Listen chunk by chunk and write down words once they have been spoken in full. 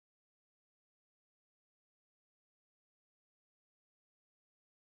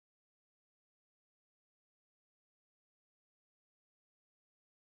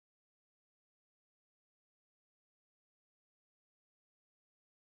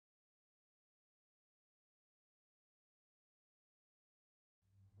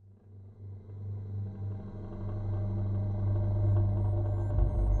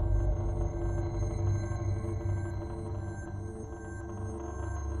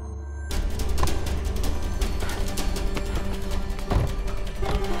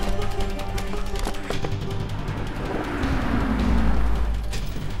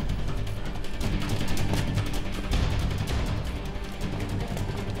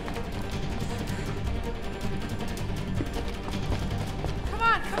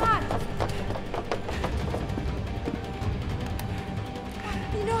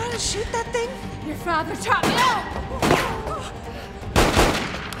Your father taught me.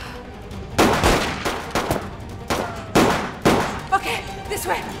 Okay, this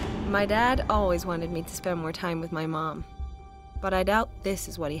way. My dad always wanted me to spend more time with my mom, but I doubt this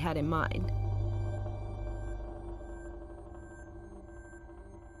is what he had in mind.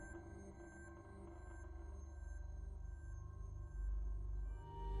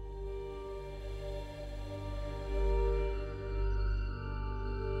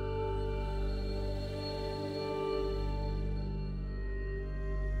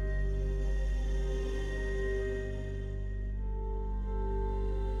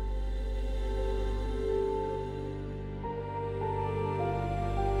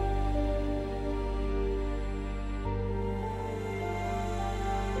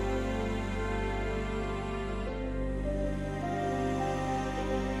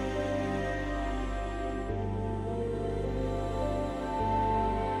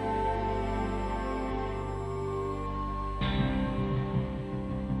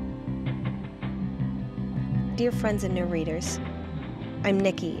 Dear friends and new readers, I'm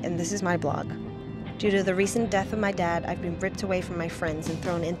Nikki, and this is my blog. Due to the recent death of my dad, I've been ripped away from my friends and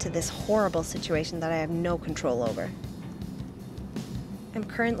thrown into this horrible situation that I have no control over. I'm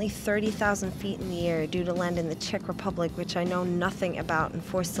currently 30,000 feet in the air due to land in the Czech Republic, which I know nothing about, and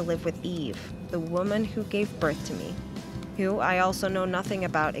forced to live with Eve, the woman who gave birth to me, who I also know nothing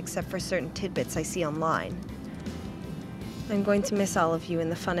about except for certain tidbits I see online. I'm going to miss all of you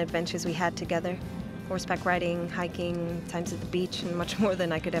and the fun adventures we had together. Horseback riding, hiking, times at the beach, and much more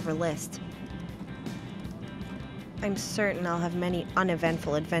than I could ever list. I'm certain I'll have many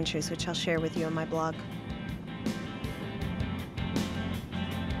uneventful adventures which I'll share with you on my blog.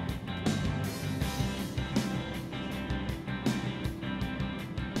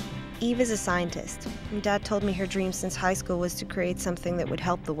 Eve is a scientist, and Dad told me her dream since high school was to create something that would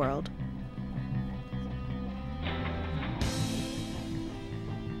help the world.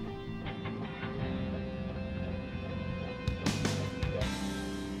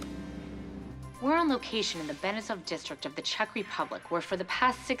 We're on location in the Benizov district of the Czech Republic, where for the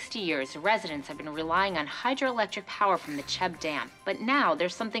past 60 years, residents have been relying on hydroelectric power from the Cheb Dam. But now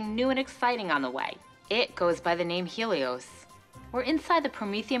there's something new and exciting on the way. It goes by the name Helios. We're inside the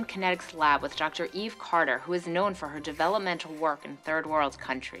Promethean Kinetics lab with Dr. Eve Carter, who is known for her developmental work in third world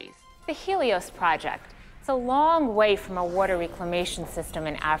countries. The Helios project. It's a long way from a water reclamation system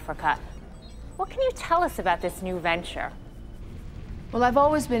in Africa. What can you tell us about this new venture? Well, I've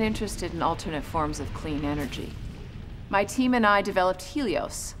always been interested in alternate forms of clean energy. My team and I developed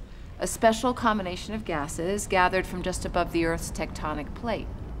Helios, a special combination of gases gathered from just above the Earth's tectonic plate.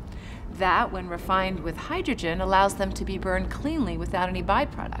 That, when refined with hydrogen, allows them to be burned cleanly without any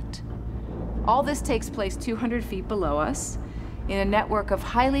byproduct. All this takes place 200 feet below us in a network of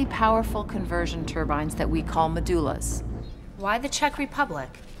highly powerful conversion turbines that we call medullas. Why the Czech Republic?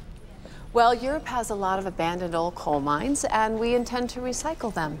 Well, Europe has a lot of abandoned old coal mines, and we intend to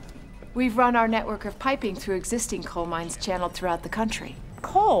recycle them. We've run our network of piping through existing coal mines channeled throughout the country.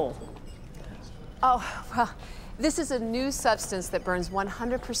 Coal. Oh, well, this is a new substance that burns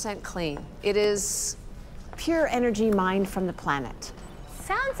 100% clean. It is pure energy mined from the planet.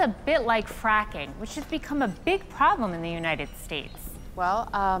 Sounds a bit like fracking, which has become a big problem in the United States.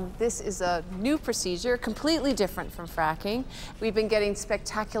 Well, this is a new procedure, completely different from fracking. We've been getting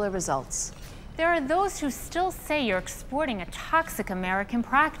spectacular results. There are those who still say you're exporting a toxic American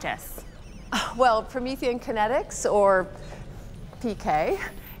practice. Well, Promethean Kinetics, or PK,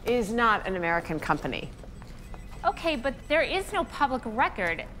 is not an American company. Okay, but there is no public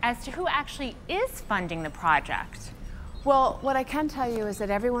record as to who actually is funding the project. Well, what I can tell you is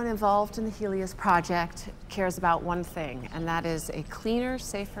that everyone involved in the Helios project cares about one thing, and that is a cleaner,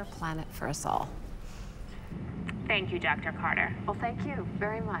 safer planet for us all. Thank you, Dr. Carter. Well, thank you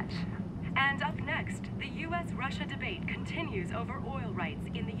very much. And up next, the U.S.-Russia debate continues over oil rights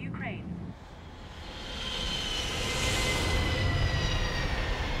in the Ukraine.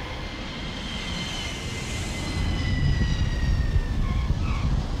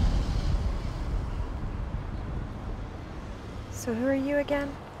 So who are you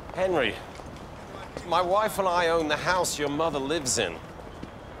again? Henry. My wife and I own the house your mother lives in.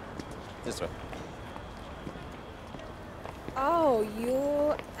 This way. Oh,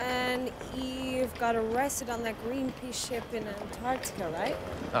 you and Eve got arrested on that Greenpeace ship in Antarctica,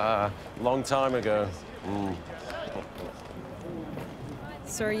 right? Long time ago.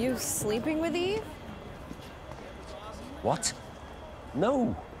 So are you sleeping with Eve? What?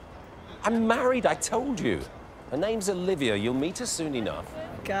 No. I'm married, I told you. Her name's Olivia. You'll meet her soon enough.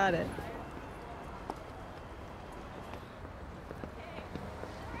 Got it.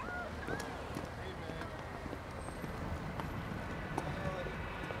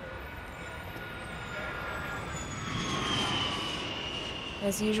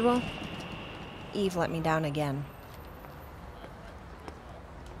 As usual, Eve let me down again.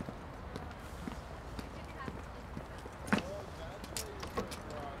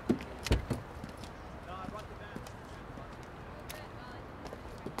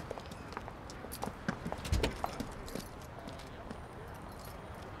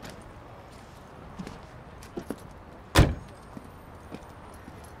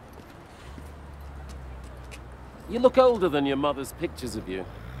 You look older than your mother's pictures of you.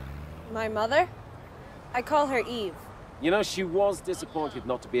 My mother? I call her Eve. You know, she was disappointed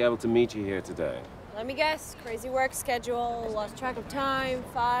not to be able to meet you here today. Let me guess. Crazy work schedule, lost track of time,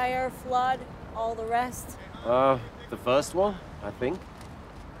 fire, flood, all the rest. The first one, I think.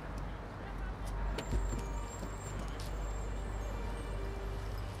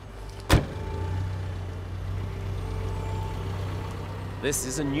 This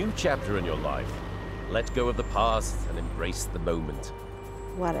is a new chapter in your life. Let go of the past and embrace the moment.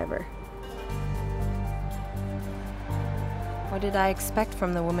 Whatever. What did I expect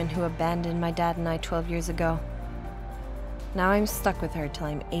from the woman who abandoned my dad and I 12 years ago? Now I'm stuck with her till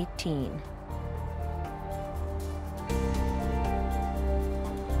I'm 18.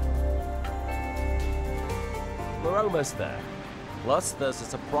 We're almost there. Plus, there's a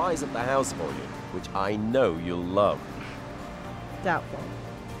surprise at the house for you, which I know you'll love. Doubtful.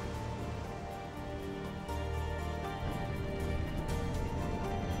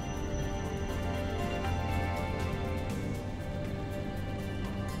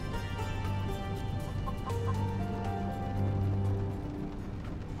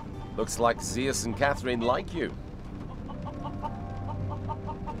 Looks like Zeus and Catherine like you.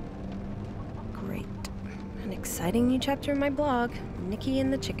 Great. An exciting new chapter in my blog, Nikki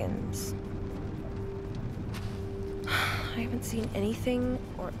and the Chickens. I haven't seen anything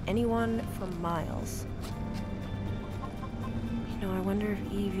or anyone for miles. You know, I wonder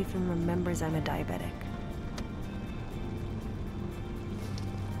if Eve even remembers I'm a diabetic.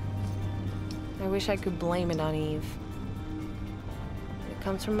 I wish I could blame it on Eve. It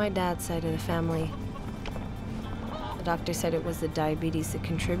comes from my dad's side of the family. The doctor said it was the diabetes that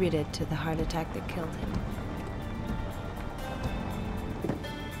contributed to the heart attack that killed him.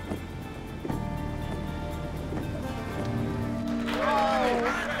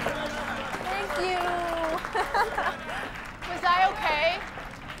 Was I okay?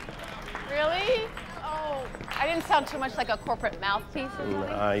 Really? Oh, I didn't sound too much like a corporate mouthpiece or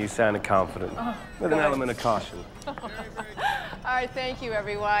something? You sounded confident, with an element of caution. All right, thank you,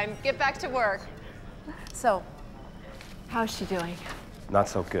 everyone. Get back to work. So, how's she doing? Not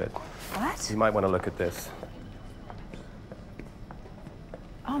so good. What? You might want to look at this.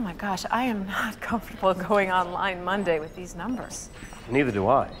 Oh my gosh, I am not comfortable going online Monday with these numbers. Neither do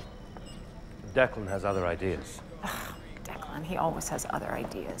I. Declan has other ideas. Ugh, Declan, he always has other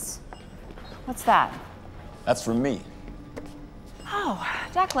ideas. What's that? That's from me. Oh,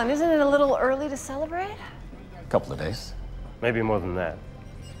 Declan, isn't it a little early to celebrate? A couple of days. Maybe more than that.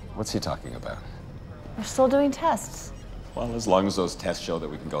 What's he talking about? We're still doing tests. Well, as long as those tests show that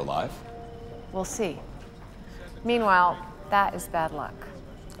we can go live. We'll see. Meanwhile, that is bad luck.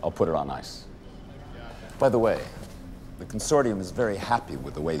 I'll put it on ice. By the way, the consortium is very happy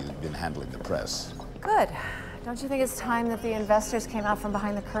with the way you've been handling the press. Good. Don't you think it's time that the investors came out from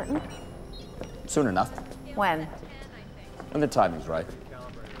behind the curtain? Soon enough, When? when the timing's right.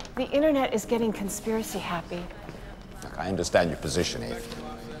 The internet is getting conspiracy happy. Look, I understand your position, Eve.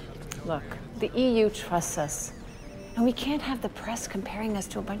 Look, the EU trusts us. And we can't have the press comparing us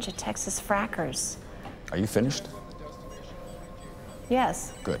to a bunch of Texas frackers. Are you finished?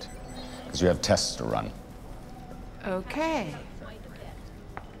 Yes. Good, because you have tests to run. Okay.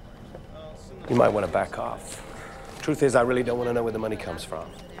 You might want to back off. Truth is, I really don't want to know where the money comes from.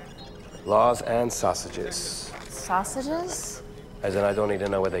 Laws and sausages. Sausages? As in, I don't need to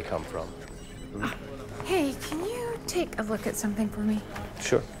know where they come from. Hey, can you take a look at something for me?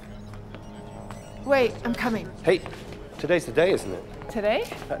 Sure. Wait, I'm coming. Hey, today's the day, isn't it?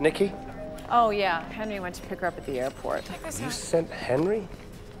 Today? Nikki, Oh, yeah. Henry went to pick her up at the airport. you sent Henry?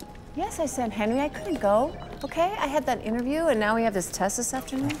 Yes, I sent Henry. I couldn't go. Okay? I had that interview, and now we have this test this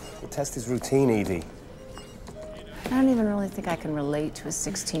afternoon. The test is routine, Evie. I don't even really think I can relate to a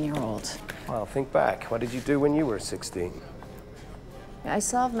 16-year-old. Well, think back. What did you do when you were 16? I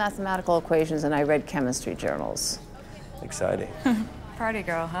solved mathematical equations, and I read chemistry journals. Exciting. Party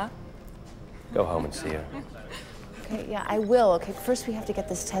girl, huh? Go home and see her. Okay, yeah, I will. Okay, first we have to get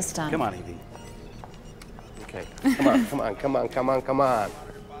this test done. Come on, Evie. Okay, come on, come on, come on, come on, come on.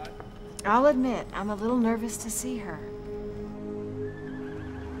 I'll admit, I'm a little nervous to see her.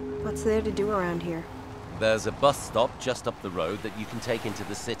 What's there to do around here? There's a bus stop just up the road that you can take into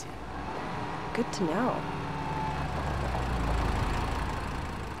the city. Good to know.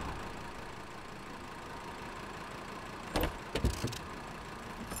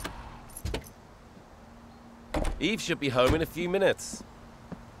 Eve should be home in a few minutes.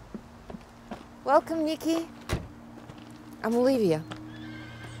 Welcome, Nikki. I'm Olivia.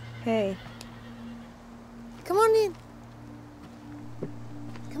 Hey. Come on in.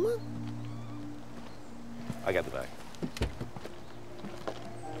 Come on. I got the bag.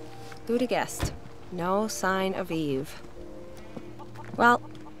 Who'd have guessed? No sign of Eve. Well,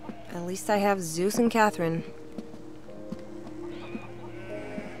 at least I have Zeus and Catherine.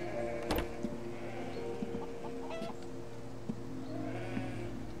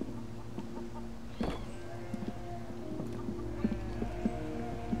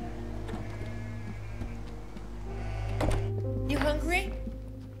 You hungry?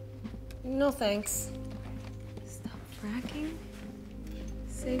 No thanks. Stop fracking?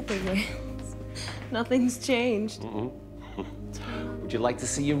 Save the whales. Nothing's changed. Would you like to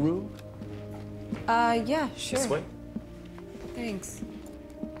see your room? Yeah, sure. This way? Thanks.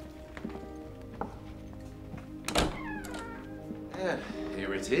 Yeah,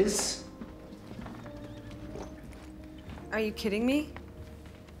 here it is. Are you kidding me?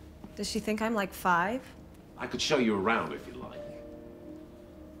 Does she think I'm like 5? I could show you around if you like.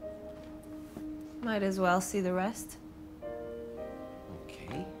 Might as well see the rest.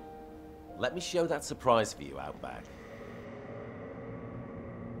 Okay. Let me show that surprise for you out back.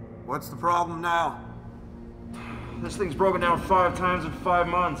 What's the problem now? This thing's broken down 5 times in 5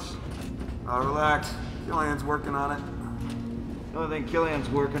 months. Relax. Killian's working on it. The only thing Killian's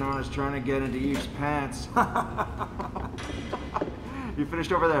working on is trying to get into Eve's pants. You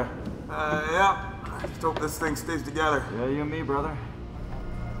finished over there? Yeah. I just hope this thing stays together. Yeah, you and me, brother.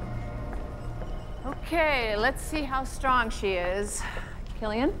 Okay, let's see how strong she is.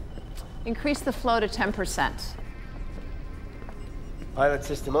 Killian, increase the flow to 10%. Pilot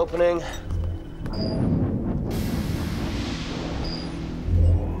system opening.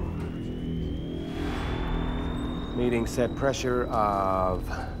 Meeting set pressure of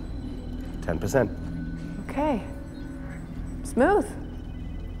 10%. Okay. Smooth.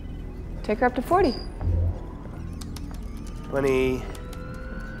 Take her up to 40. 20,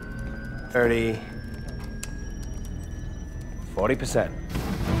 30, 40%.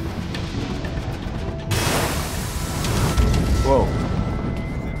 Whoa.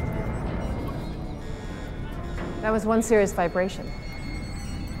 That was one serious vibration.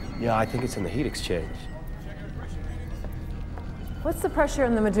 Yeah, I think it's in the heat exchange. What's the pressure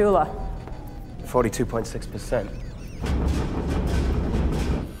in the medulla? 42.6%.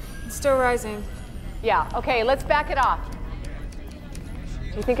 It's still rising. Yeah, okay, let's back it off.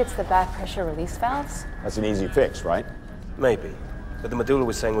 Do you think it's the back pressure release valves? That's an easy fix, right? Maybe. But the medulla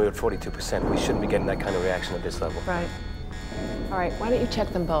was saying we were at 42%. We shouldn't be getting that kind of reaction at this level. Right. All right, why don't you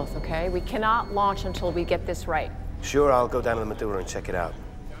check them both, okay? We cannot launch until we get this right. Sure, I'll go down to the medulla and check it out.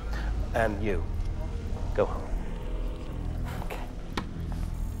 And you, go home. Okay.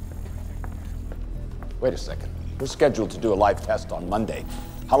 Wait a second. We're scheduled to do a live test on Monday.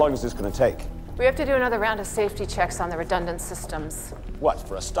 How long is this going to take? We have to do another round of safety checks on the redundant systems. What,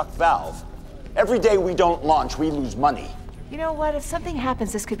 for a stuck valve? Every day we don't launch, we lose money. You know what? If something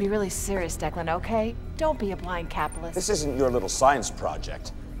happens, this could be really serious, Declan, okay? Don't be a blind capitalist. This isn't your little science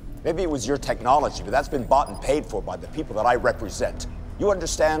project. Maybe it was your technology, but that's been bought and paid for by the people that I represent. You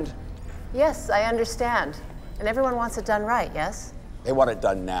understand? Yes, I understand. And everyone wants it done right, yes? They want it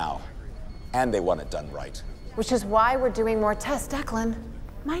done now. And they want it done right. Which is why we're doing more tests, Declan.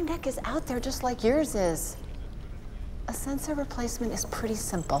 My neck is out there just like yours is. A sensor replacement is pretty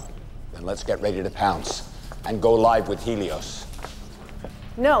simple. Then let's get ready to pounce and go live with Helios.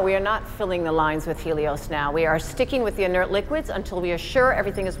 No, we are not filling the lines with Helios now. We are sticking with the inert liquids until we are sure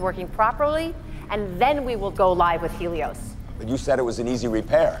everything is working properly, and then we will go live with Helios. But you said it was an easy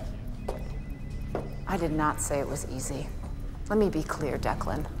repair. I did not say it was easy. Let me be clear,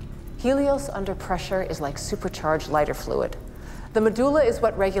 Declan. Helios under pressure is like supercharged lighter fluid. The medulla is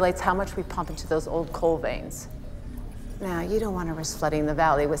what regulates how much we pump into those old coal veins. Now, you don't want to risk flooding the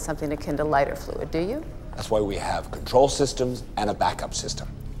valley with something akin to lighter fluid, do you? That's why we have control systems and a backup system.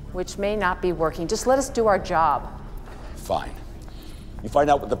 Which may not be working. Just let us do our job. Fine. You find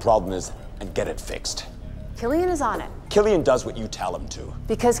out what the problem is and get it fixed. Killian is on it. Killian does what you tell him to.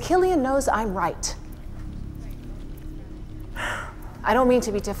 Because Killian knows I'm right. I don't mean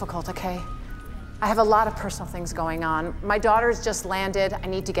to be difficult, okay? I have a lot of personal things going on. My daughter's just landed. I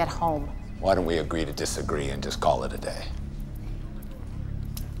need to get home. Why don't we agree to disagree and just call it a day?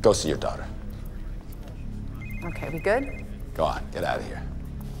 Go see your daughter. Okay, we good? Go on, get out of here.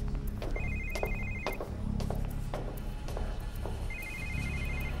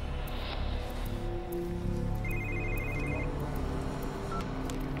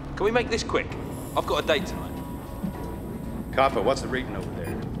 Can we make this quick? I've got a date tonight. Copper, what's the reading over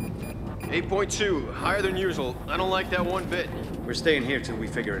there? 8.2, higher than usual. I don't like that one bit. We're staying here till we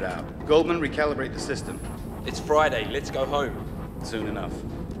figure it out. Goldman, recalibrate the system. It's Friday, let's go home. Soon enough.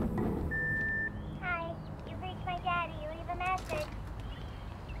 Hi, you've reached my daddy. Leave a message.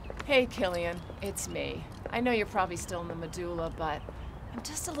 Hey, Killian, it's me. I know you're probably still in the medulla, but I'm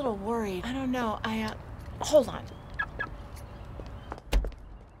just a little worried. I don't know, hold on.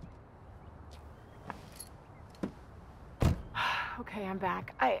 Okay, I'm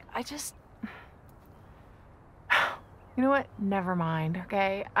back. I just... You know what? Never mind,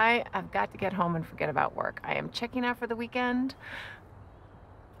 okay? I've got to get home and forget about work. I am checking out for the weekend.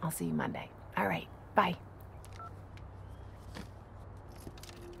 I'll see you Monday. All right, bye.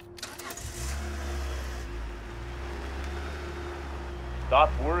 Stop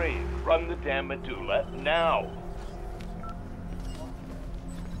worrying. Run the damn medulla now.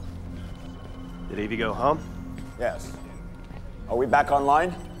 Did Evie go home? Yes. Are we back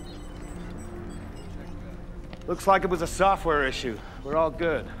online? Looks like it was a software issue. We're all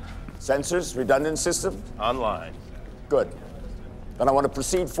good. Sensors, redundant system? Online. Good. Then I want to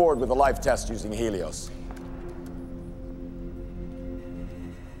proceed forward with the live test using Helios.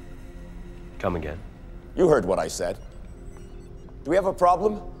 Come again. You heard what I said. Do we have a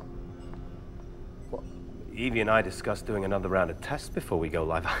problem? Well, Evie and I discussed doing another round of tests before we go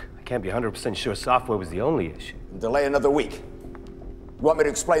live. I can't be 100% sure software was the only issue. Delay another week. You want me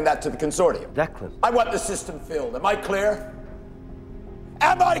to explain that to the consortium? Declan. I want the system filled. Am I clear?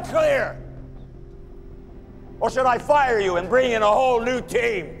 Am I clear? Or should I fire you and bring in a whole new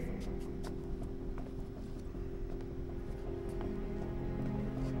team?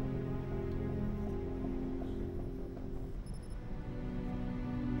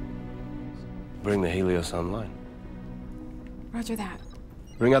 Bring the Helios online. Roger that.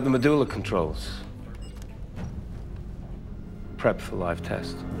 Bring out the medulla controls. Prep for live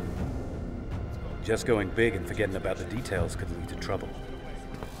test. Just going big and forgetting about the details could lead to trouble.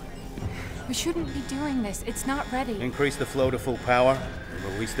 We shouldn't be doing this. It's not ready. Increase the flow to full power and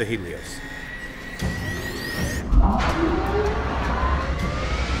release the Helios.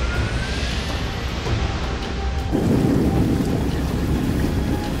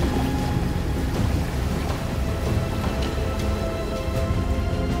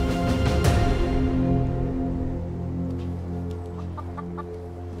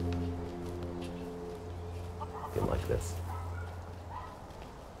 Like this.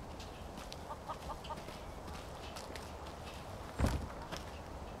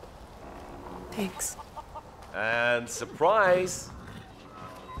 Thanks. And surprise!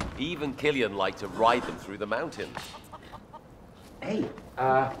 Eve and Killian like to ride them through the mountains. Hey,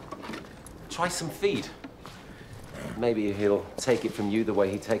 try some feed. Maybe he'll take it from you the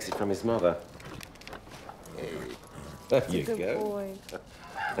way he takes it from his mother. There you go. Good boy.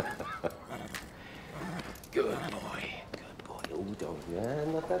 Good boy. Good boy. Oh, don't. Yeah,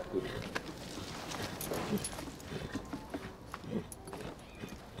 not that good.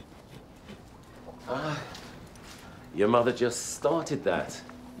 Your mother just started that.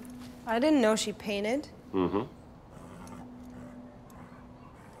 I didn't know she painted. Mm-hmm.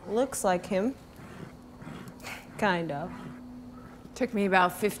 Looks like him. Kind of. Took me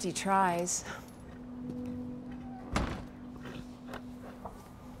about 50 tries.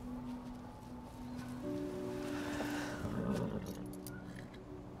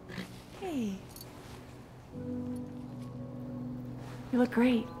 Hey. You look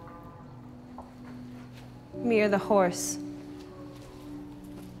great. Me or the horse?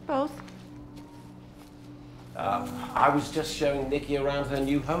 Both. I was just showing Nikki around her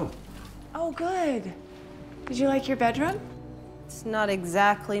new home. Oh, good. Did you like your bedroom? It's not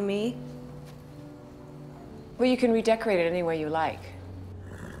exactly me. Well, you can redecorate it any way you like.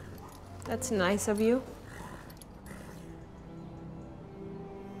 That's nice of you.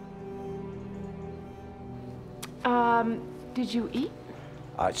 Did you eat?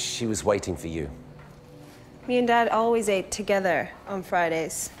 She was waiting for you. Me and Dad always ate together on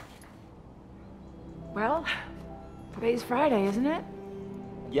Fridays. Well, today's Friday, isn't it?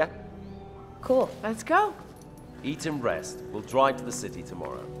 Yeah. Cool. Let's go. Eat and rest. We'll drive to the city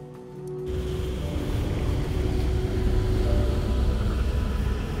tomorrow.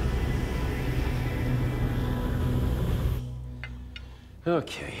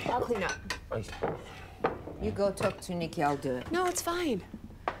 Okay. I'll clean up. You go talk to Nikki, I'll do it. No, it's fine.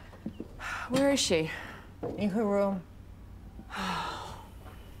 Where is she? In her room. Has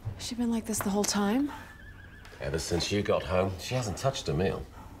she been like this the whole time? Ever since you got home, she hasn't touched a meal.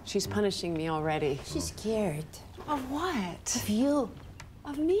 She's punishing me already. She's scared. Of what? Of you.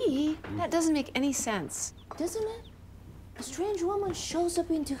 Of me? That doesn't make any sense. Doesn't it? A strange woman shows up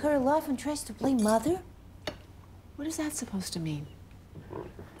into her life and tries to play mother? What is that supposed to mean?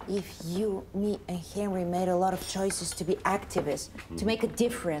 If you, me, and Henry made a lot of choices to be activists, to make a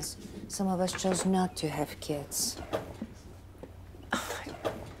difference, some of us chose not to have kids.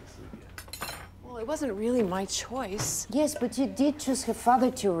 Well, it wasn't really my choice. Yes, but you did choose her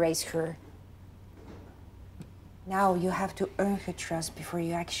father to raise her. Now you have to earn her trust before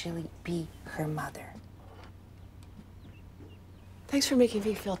you actually be her mother. Thanks for making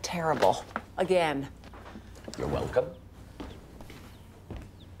me feel terrible. Again. You're welcome.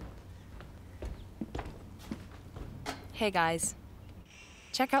 Hey guys,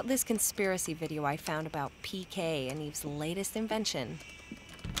 check out this conspiracy video I found about PK and Eve's latest invention.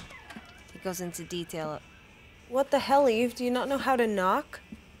 It goes into detail. What the hell, Eve? Do you not know how to knock?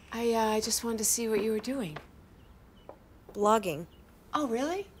 I just wanted to see what you were doing. Blogging. Oh,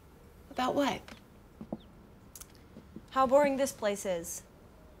 really? About what? How boring this place is.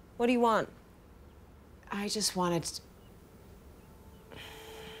 What do you want? I just wanted to...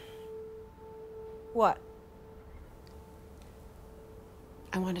 What?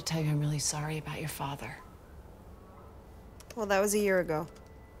 I wanted to tell you I'm really sorry about your father. Well, that was a year ago.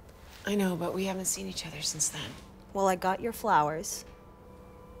 I know, but we haven't seen each other since then. Well, I got your flowers.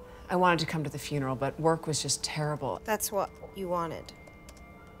 I wanted to come to the funeral, but work was just terrible. That's what you wanted.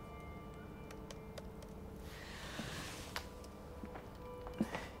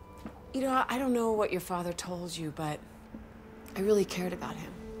 You know, I don't know what your father told you, but I really cared about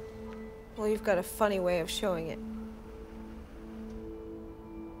him. Well, you've got a funny way of showing it.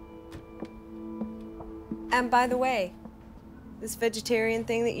 And by the way, this vegetarian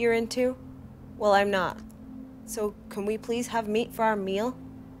thing that you're into, well, I'm not. So can we please have meat for our meal?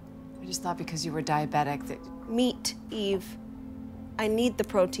 I just thought because you were diabetic that... Meat, Eve. I need the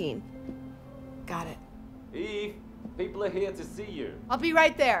protein. Got it. Eve, people are here to see you. I'll be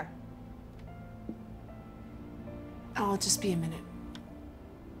right there. I'll just be a minute.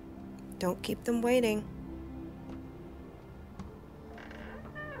 Don't keep them waiting.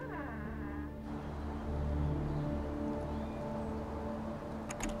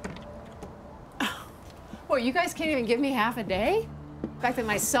 Well, you guys can't even give me half a day? The fact that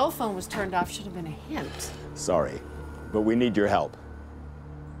my cell phone was turned off should have been a hint. Sorry, but we need your help.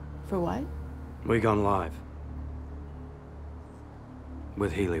 For what? We gone live.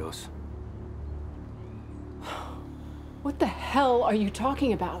 With Helios. What the hell are you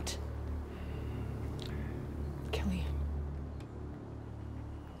talking about? Killian.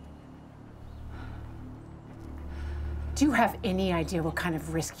 Do you have any idea what kind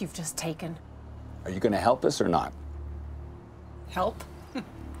of risk you've just taken? Are you going to help us or not? Help?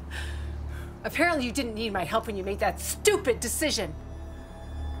 Apparently you didn't need my help when you made that stupid decision.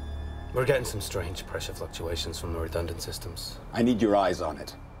 We're getting some strange pressure fluctuations from the redundant systems. I need your eyes on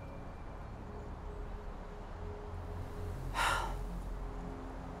it.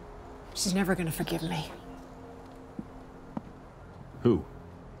 She's never gonna forgive me. Who?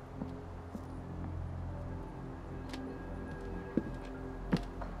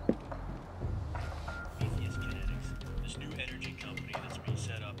 Promethean Kinetics, this new energy company that's being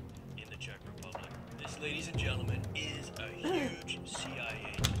set up in the Czech Republic. This, ladies and gentlemen, is a huge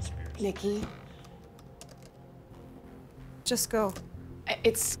CIA conspiracy. Nikki. Just go.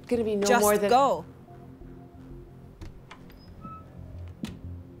 It's gonna be no Just more than... Just go.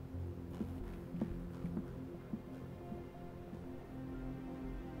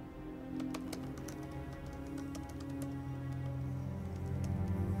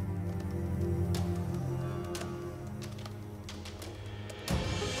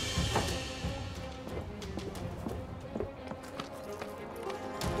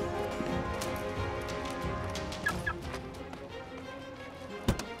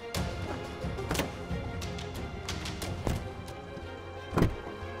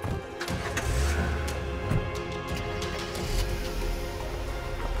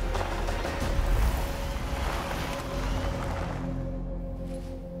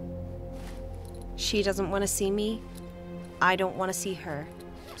 She doesn't want to see me. I don't want to see her.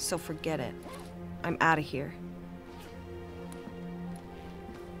 So forget it. I'm out of here.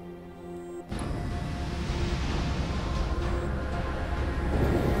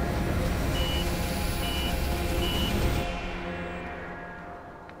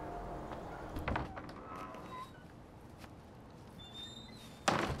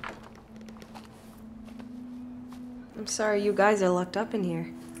 I'm sorry you guys are locked up in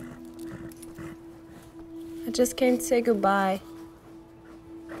here. I just came to say goodbye.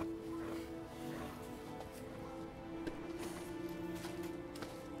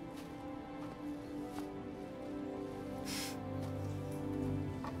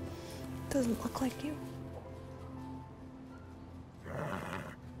 Doesn't look like you.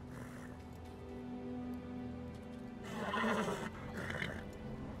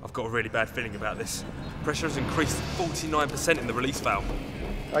 I've got a really bad feeling about this. Pressure has increased 49% in the release valve.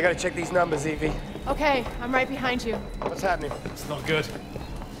 I gotta check these numbers, Evie. Okay, I'm right behind you. What's happening? It's not good.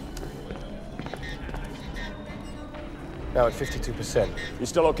 Now at 52%. You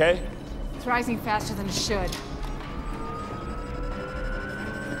still okay? It's rising faster than it should.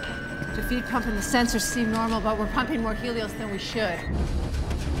 The feed pump and the sensors seem normal, but we're pumping more Helios than we should.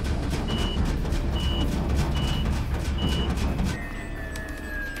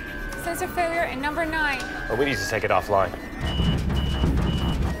 Sensor failure in number 9. Well, we need to take it offline.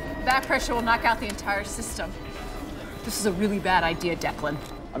 Back pressure will knock out the entire system. This is a really bad idea, Declan.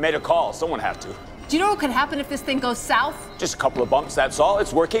 I made a call. Someone had to. Do you know what could happen if this thing goes south? Just a couple of bumps, that's all.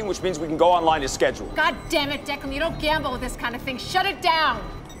 It's working, which means we can go online as scheduled. God damn it, Declan, you don't gamble with this kind of thing. Shut it down!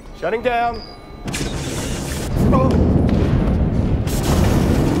 Shutting down.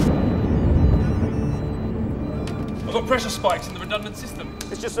 I've got pressure spikes in the redundant system.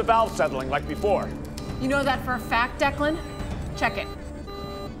 It's just a valve settling like before. You know that for a fact, Declan? Check it.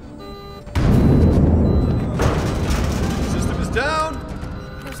 System is down.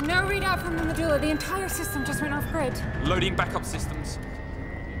 There's no readout from the medulla. The entire system just went off grid. Loading backup systems.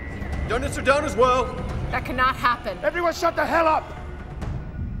 Redundants are down as well. That cannot happen. Everyone shut the hell up!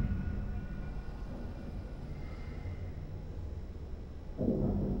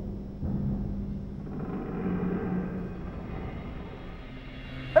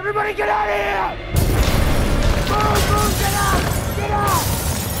 Everybody get out of here! Move, get out! Get out!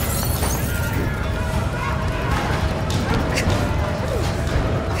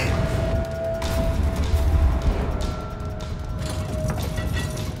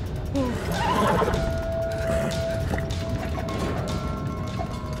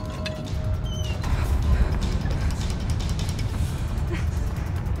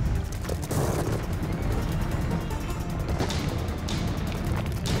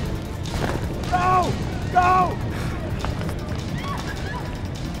 Go!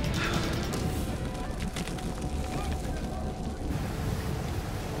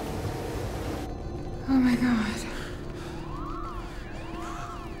 Oh my God.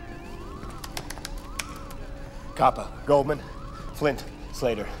 Copper, Goldman, Flint,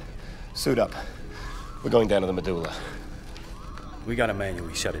 Slater, suit up. We're going down to the medulla. We gotta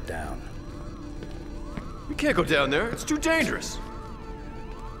manually shut it down. We can't go down there. It's too dangerous.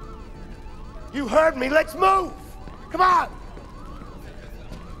 You heard me, let's move! Come on!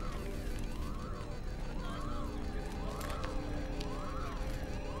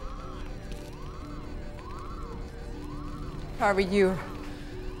 If I were you,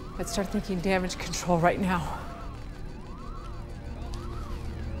 I'd start thinking damage control right now.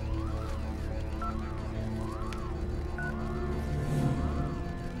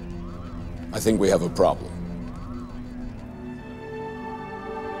 I think we have a problem.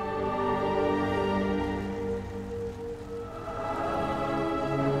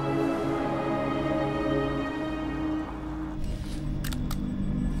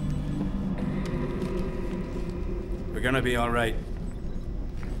 We're gonna be all right.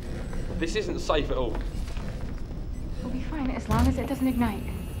 This isn't safe at all. We'll be fine as long as it doesn't ignite.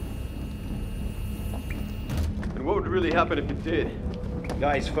 And what would really happen if it did?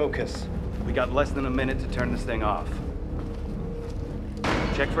 Guys, focus. We got less than a minute to turn this thing off.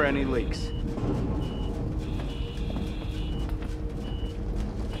 Check for any leaks.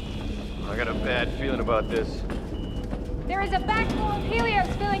 I got a bad feeling about this. There is a backflow of Helios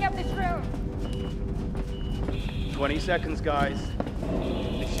filling up this room. 20 seconds, guys.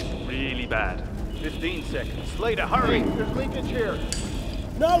 This is really bad. 15 seconds. Slater, hurry! There's leakage here.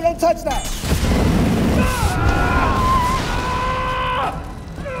 No, don't touch that!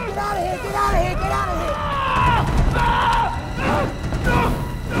 Get out of here! Get out of here! Get out of here!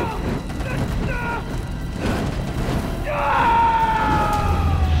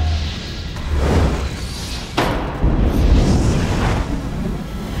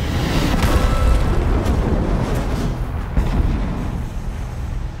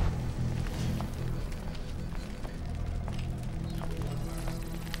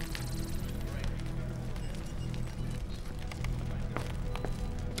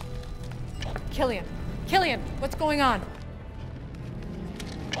 Killian, what's going on?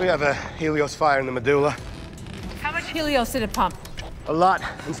 We have a Helios fire in the medulla. How much much Helios did it pump? A lot,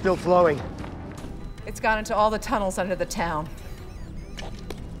 and still flowing. It's gone into all the tunnels under the town.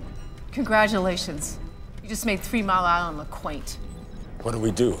 Congratulations. You just made 3 Mile Island look quaint. What do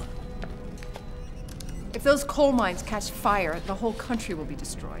we do? If those coal mines catch fire, the whole country will be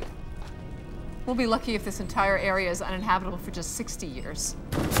destroyed. We'll be lucky if this entire area is uninhabitable for just 60 years.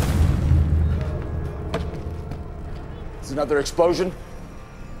 It's another explosion?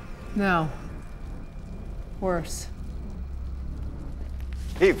 No. Worse.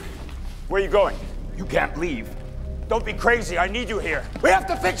 Eve, where are you going? You can't leave. Don't be crazy, I need you here. We have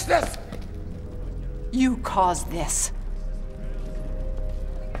to fix this! You caused this.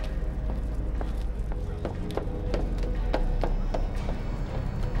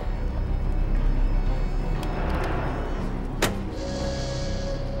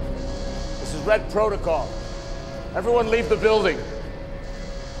 This is Red Protocol. Everyone leave the building.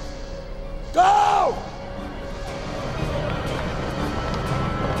 Go!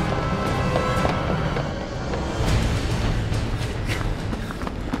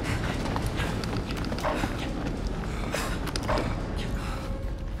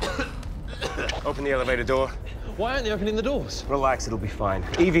 Open the elevator door. Why aren't they opening the doors? Relax, it'll be fine.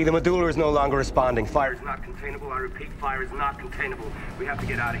 Evie, the medulla is no longer responding. Fire is not containable. I repeat, fire is not containable. We have to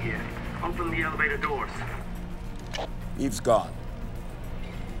get out of here. Open the elevator doors. Eve's gone.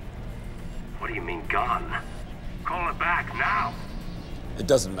 What do you mean, gone? Call her back, now! It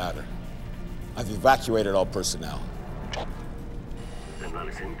doesn't matter. I've evacuated all personnel. Then let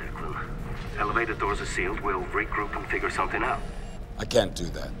us in, Declan. Elevator doors are sealed. We'll regroup and figure something out. I can't do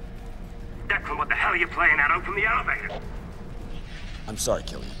that. Declan, what the hell are you playing at? Open the elevator! I'm sorry,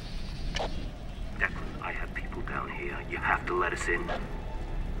 Killian. Declan, I have people down here. You have to let us in.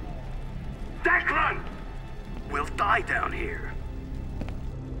 Declan! We'll die down here.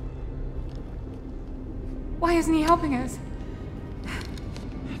 Why isn't he helping us?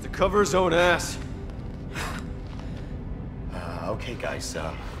 To cover his own ass. Okay, guys.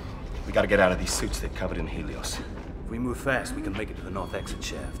 We gotta get out of these suits. They're covered in Helios. If we move fast, we can make it to the north exit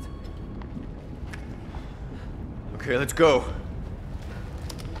shaft. Okay, let's go.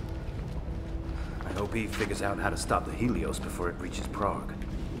 I hope he figures out how to stop the Helios before it reaches Prague.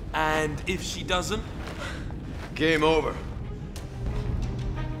 And if she doesn't, game over.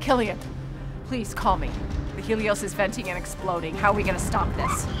 Killian, please call me. The Helios is venting and exploding. How are we gonna stop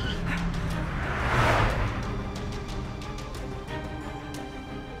this?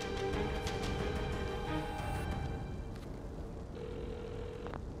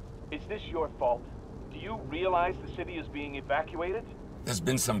 Is this your fault? Do you realize the city is being evacuated? There's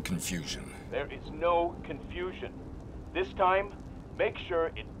been some confusion. There is no confusion. This time, make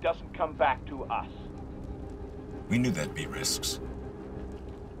sure it doesn't come back to us. We knew there'd be risks.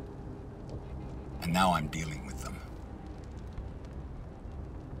 And now I'm dealing with them.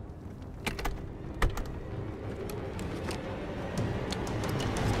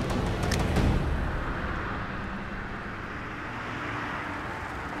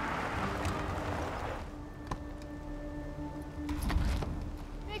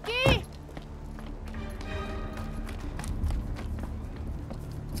 Nikki!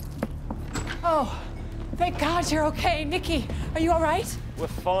 Oh, thank God you're okay. Nikki, are you all right? We're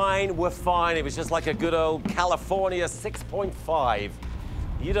fine, we're fine. It was just like a good old California 6.5.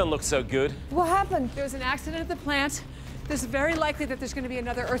 You don't look so good. What happened? There was an accident at the plant. There's very likely that there's going to be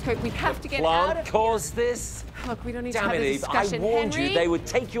another earthquake. We have to get out of here. Plant caused this? Look, we don't need Damn to have it, a Eve. discussion. I warned Henry? you they would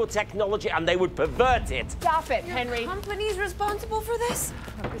take your technology and they would pervert it. Stop it, Henry. Company's responsible for this?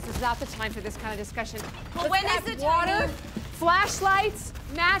 Look, this is not the time for this kind of discussion. Well, Let's when is have the water, time? flashlights,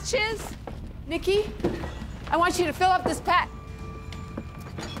 matches. Nikki, I want you to fill up this pack.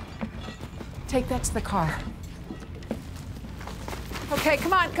 Take that to the car. Okay,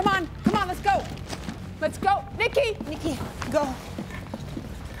 come on, come on, come on, let's go. Let's go. Nikki! Nikki, go.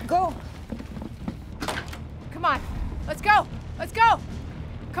 Go. Come on, let's go. Let's go.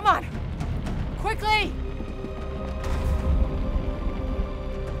 Come on. Quickly.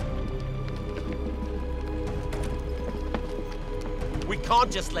 We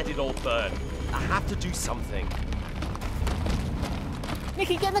can't just let it all burn. I have to do something.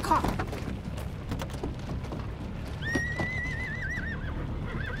 Nikki, get in the car.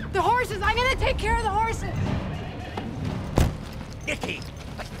 The horses! I'm gonna take care of the horses! Nikki!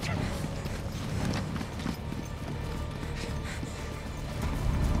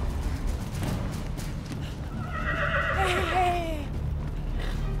 Hey!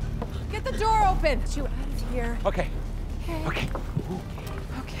 Get the door open! Get you out of here. Okay. Okay. Okay.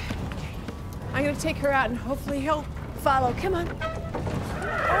 Okay. I'm gonna take her out and hopefully he'll follow. Come on.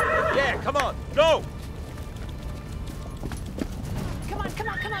 Yeah, come on. Go! Come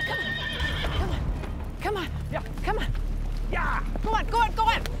on, come on, come on. Come on. Come on. Yeah, come on. Yeah. Go on, go on, go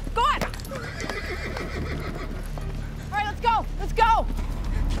on. Go on. All right, let's go. Let's go.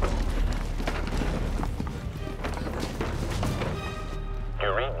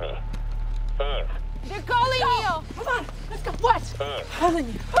 You read me? Eve. They're calling you. Come on. Let's go. What? Eve. Calling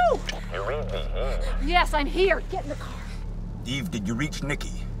you. Who? You read me, Eve. Yes, I'm here. Get in the car. Eve, did you reach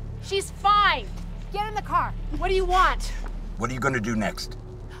Nikki? She's fine. Get in the car. What do you want? What are you gonna do next?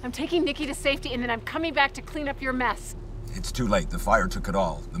 I'm taking Nikki to safety, and then I'm coming back to clean up your mess. It's too late. The fire took it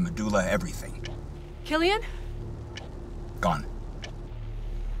all. The medulla, everything. Killian? Gone.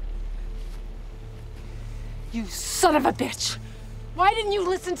 You son of a bitch! Why didn't you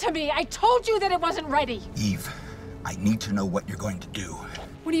listen to me? I told you that it wasn't ready. Eve, I need to know what you're going to do.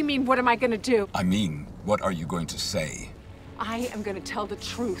 What do you mean, what am I gonna do? I mean, what are you going to say? I am gonna tell the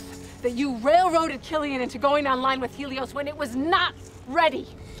truth. That you railroaded Killian into going online with Helios when it was not ready.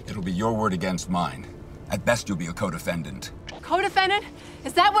 It'll be your word against mine. At best, you'll be a co-defendant. Co-defendant?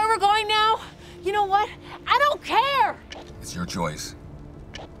 Is that where we're going now? You know what? I don't care! It's your choice.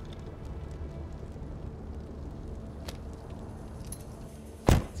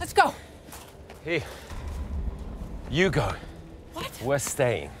 Let's go. Here. You go. What? We're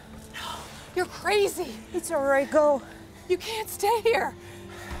staying. You're crazy. It's all right, go. You can't stay here.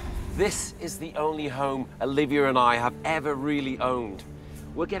 This is the only home Olivia and I have ever really owned.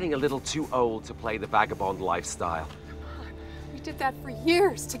 We're getting a little too old to play the vagabond lifestyle. We did that for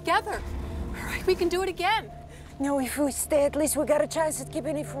years, together. All right, we can do it again. No, if we stay, at least we got a chance at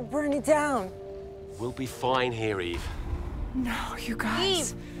keeping it from burning down. We'll be fine here, Eve. No, you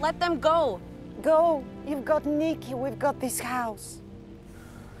guys. Eve, let them go. Go. You've got Nikki. We've got this house.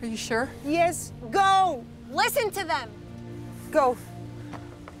 Are you sure? Yes, go. Listen to them. Go.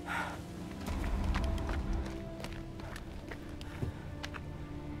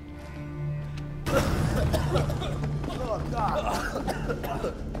 Oh, God.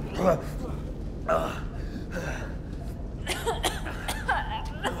 Oh,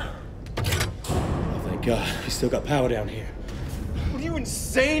 thank God. We still got power down here. Are you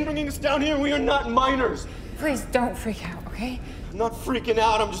insane bringing us down here? We are not miners. Please don't freak out, okay? I'm not freaking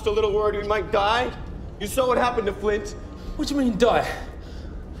out. I'm just a little worried we might die. You saw what happened to Flint. What do you mean, die?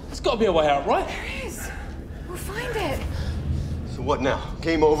 There's got to be a way out, right? There is. We'll find it. So what now?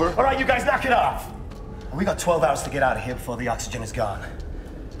 Game over? All right, you guys, knock it off. We got 12 hours to get out of here before the oxygen is gone.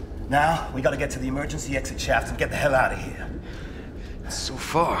 Now, we gotta get to the emergency exit shaft and get the hell out of here. That's so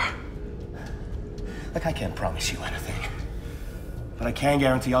far. Look, I can't promise you anything. But I can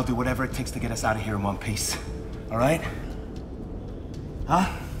guarantee I'll do whatever it takes to get us out of here in one piece. All right? Huh?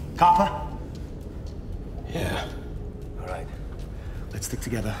 Copper? Yeah. All right. Let's stick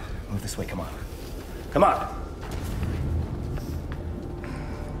together. Move this way, come on. Come on!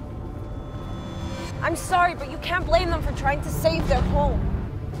 I'm sorry, but you can't blame them for trying to save their home.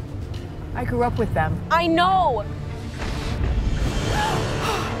 I grew up with them. I know!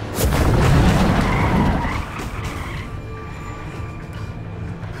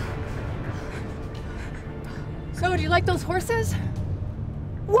 So, do you like those horses?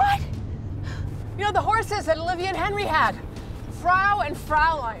 What? You know, the horses that Olivia and Henry had. Frau and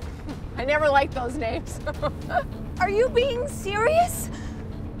Fraulein. I never liked those names. Are you being serious?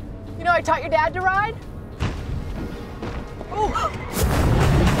 You know, I taught your dad to ride. Oh.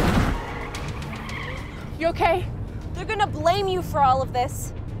 You okay? They're gonna blame you for all of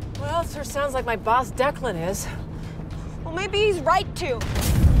this. Well, it sure sounds like my boss Declan is. Well, maybe he's right to.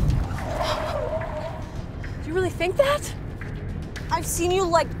 Do you really think that? I've seen you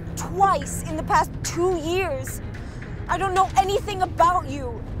like twice in the past 2 years. I don't know anything about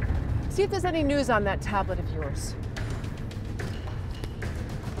you. See if there's any news on that tablet of yours.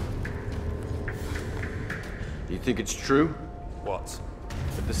 You think it's true? What?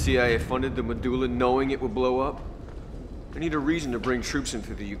 That the CIA funded the medulla knowing it would blow up? They need a reason to bring troops in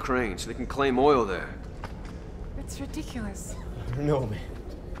through the Ukraine so they can claim oil there. It's ridiculous. I don't know, man.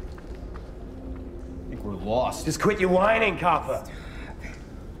 I think we're lost. Just quit your whining, Copper.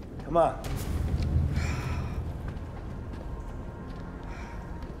 Come on.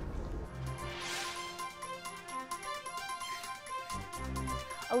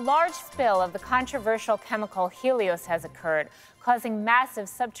 A large spill of the controversial chemical Helios has occurred, causing massive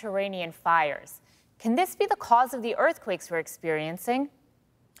subterranean fires. Can this be the cause of the earthquakes we're experiencing?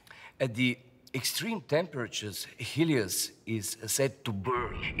 The extreme temperatures, Helios is said to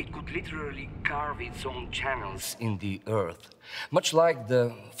burn. It could literally carve its own channels in the Earth, much like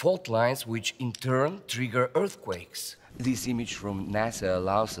the fault lines which in turn trigger earthquakes. This image from NASA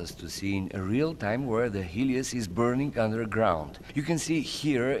allows us to see in real time where the Helios is burning underground. You can see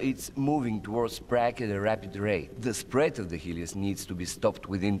here it's moving towards Prague at a rapid rate. The spread of the Helios needs to be stopped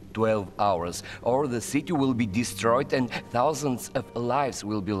within 12 hours, or the city will be destroyed and thousands of lives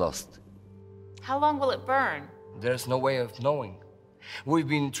will be lost. How long will it burn? There's no way of knowing. We've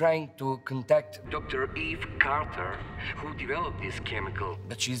been trying to contact Dr. Eve Carter, who developed this chemical,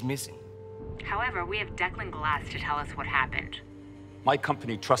 but she's missing. However, we have Declan Glass to tell us what happened. My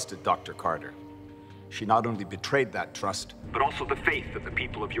company trusted Dr. Carter. She not only betrayed that trust, but also the faith that the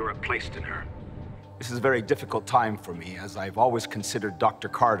people of Europe placed in her. This is a very difficult time for me, as I've always considered Dr.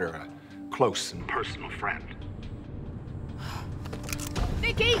 Carter a close and personal friend.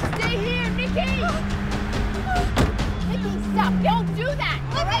 Nikki, stay here! Nikki! Nikki, stop! Don't do that!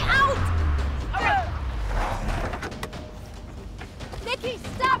 Let me out! All right. Nikki,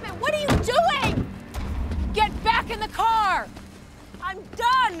 stop it! What are you doing? Get back in the car! I'm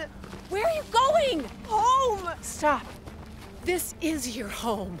done! Where are you going? Home! Stop. This is your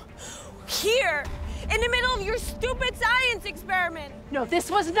home. Here! In the middle of your stupid science experiment! No,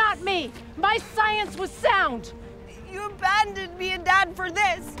 this was not me! My science was sound! You abandoned me and Dad for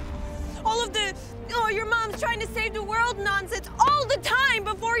this! All of the, your mom's trying to save the world nonsense all the time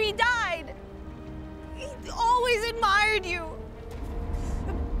before he died! He always admired you.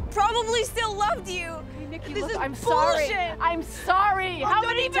 Probably still loved you. Hey, Nikki, this look, is I'm bullshit. sorry. I'm sorry. Oh, How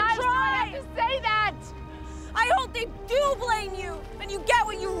don't many even times do I try. have to say that? I hope they do blame you, and you get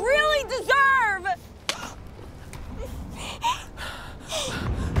what you really deserve!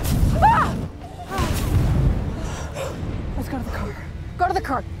 Ah! Let's go to the car. Go to the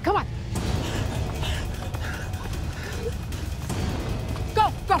car. Come on.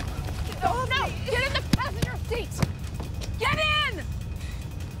 Go, go. Go now. Get in the passenger seat. Get in.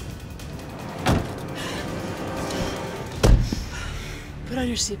 Put on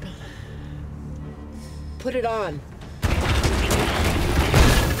your seatbelt. Put it on.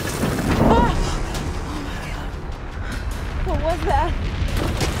 What was that?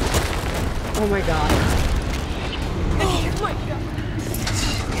 Oh my God. Oh my God.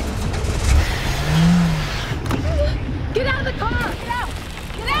 Get out of the car! Get out!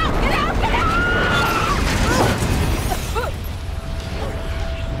 Get out! Get out! Get out!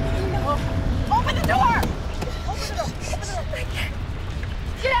 Open the door! Open the door! Open the door!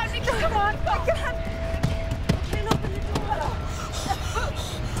 Get out, Nikki! Come on! Go! I can't open the door!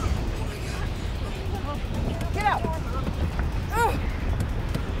 Get out!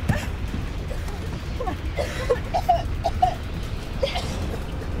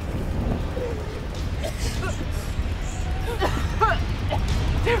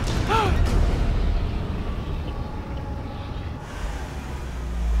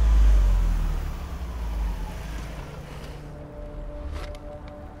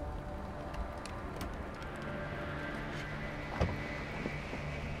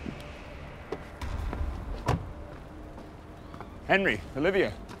 Henry,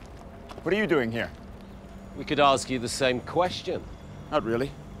 Olivia, what are you doing here? We could ask you the same question. Not really.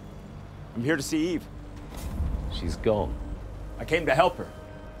 I'm here to see Eve. She's gone. I came to help her.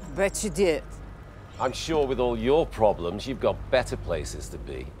 Bet you did. I'm sure with all your problems, you've got better places to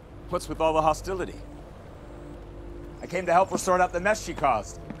be. What's with all the hostility? I came to help her sort out the mess she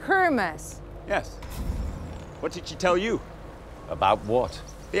caused. Her mess? Yes. What did she tell you? About what?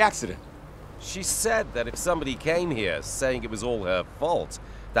 The accident. She said that if somebody came here saying it was all her fault,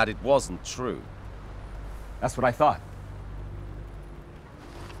 that it wasn't true. That's what I thought.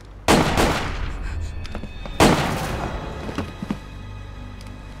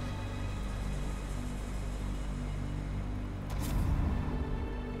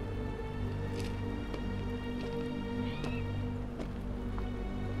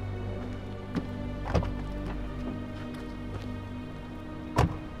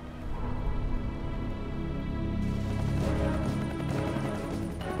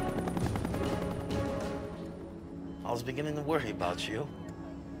 I was beginning to worry about you.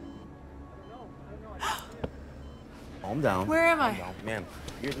 Calm down. Where am I? Calm down. Ma'am,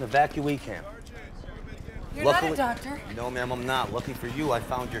 you're in the evacuee camp. You're not a doctor. No, ma'am, I'm not. Lucky for you, I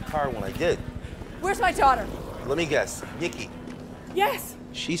found your car when I did. Where's my daughter? Let me guess. Nikki. Yes.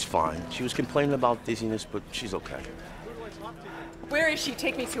 She's fine. She was complaining about dizziness, but she's okay. Where is she?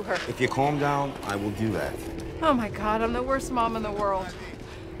 Take me to her. If you calm down, I will do that. Oh my God, I'm the worst mom in the world.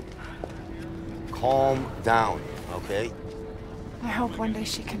 Calm down, okay? I hope one day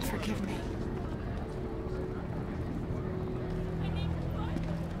she can forgive me.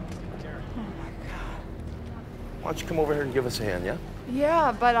 Why don't you come over here and give us a hand, yeah?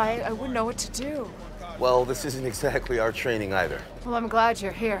 Yeah, but I wouldn't know what to do. Well, this isn't exactly our training either. Well, I'm glad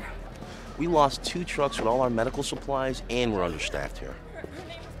you're here. We lost 2 trucks with all our medical supplies, and we're understaffed here.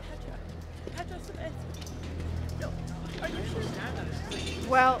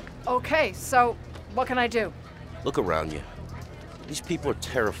 Well, okay, so what can I do? Look around you. These people are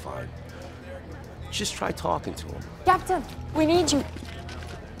terrified. Just try talking to them. Captain, we need you.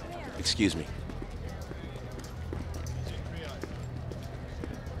 Excuse me.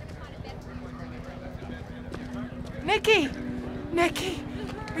 Nikki! Nikki!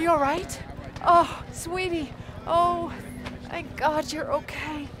 Are you all right? Oh, sweetie. Oh, thank God you're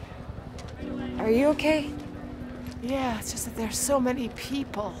okay. Are you okay? Yeah, it's just that there's so many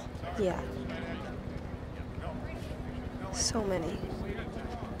people. Yeah. So many.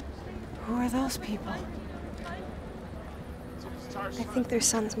 Who are those people? I think their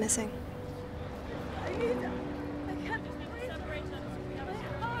son's missing.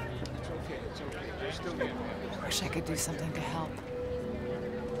 I wish I could do something to help.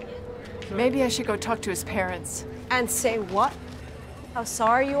 Maybe I should go talk to his parents. And say what? How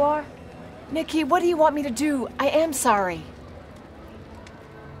sorry you are? Nikki, what do you want me to do? I am sorry.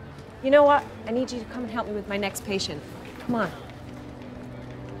 You know what? I need you to come and help me with my next patient. Come on.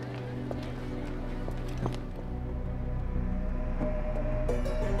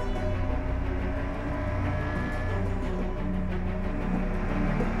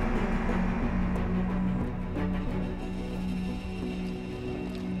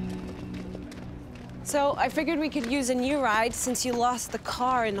 So I figured we could use a new ride since you lost the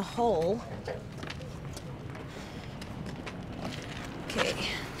car in the hole. Okay.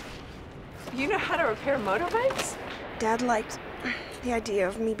 You know how to repair motorbikes? Dad liked the idea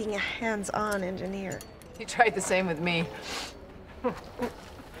of me being a hands-on engineer. He tried the same with me.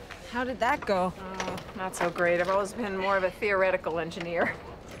 How did that go? Oh, not so great. I've always been more of a theoretical engineer.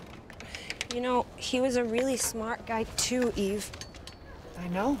 You know, he was a really smart guy too, Eve. I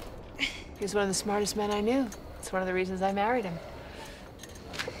know. He was one of the smartest men I knew. It's one of the reasons I married him.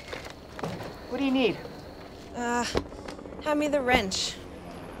 What do you need? Hand me the wrench.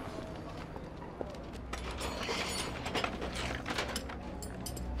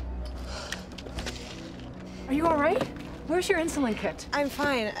 Are you all right? Where's your insulin kit? I'm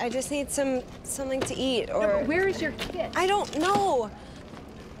fine. I just need something to eat, or... No, but where is your kit? I don't know.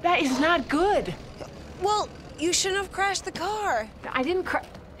 That is not good. Well, you shouldn't have crashed the car. I didn't crash.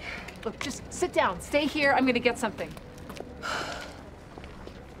 Look, just sit down. Stay here. I'm gonna get something.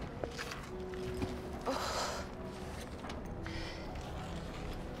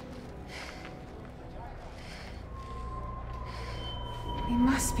 We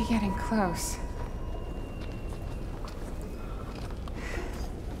must be getting close.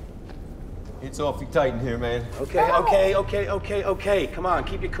 It's awfully tight in here, man. Okay. Come on,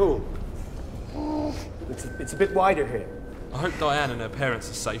 keep it cool. It's a bit wider here. I hope Diane and her parents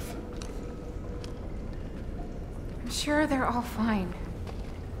are safe. I'm sure they're all fine.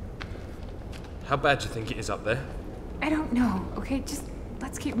 How bad do you think it is up there? I don't know, okay? Just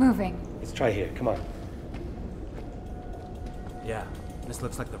let's keep moving. Let's try here, come on. Yeah, this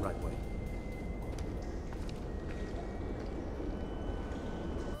looks like the right way.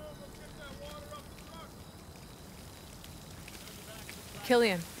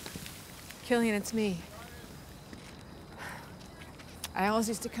 Killian, it's me. I always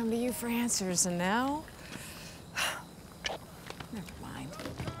used to come to you for answers, and now... Never mind.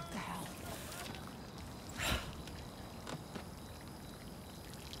 What the hell?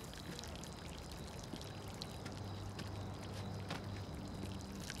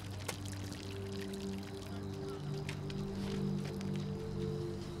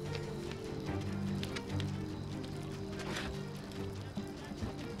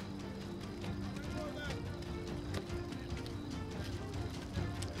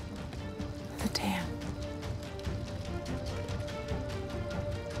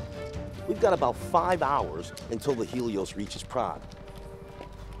 We've got about 5 hours until the Helios reaches Prague.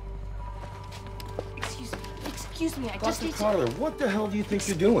 Excuse me, I just need to... Carter, what the hell do you think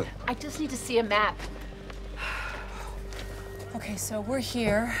you're doing? I just need to see a map. Okay, so we're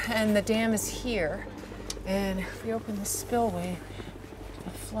here, and the dam is here. And if we open the spillway, the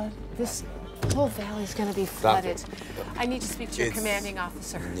flood... This whole valley's gonna be flooded. I need to speak to your commanding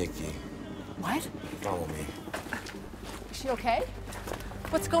officer. Nikki. What? Follow me. Is she okay?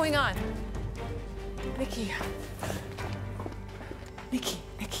 What's going on? Nikki. Nikki,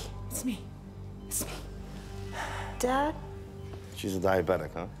 it's me. It's me. Dad? She's a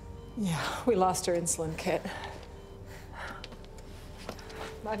diabetic, huh? Yeah, we lost her insulin kit.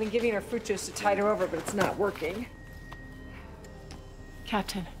 I've been giving her fruit juice to tide her over, but it's not working.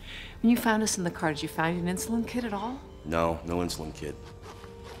 Captain, when you found us in the car, did you find an insulin kit at all? No, no insulin kit.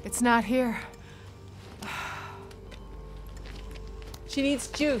 It's not here. She needs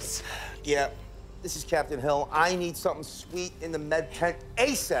juice. Yeah, this is Captain Hill. I need something sweet in the med tent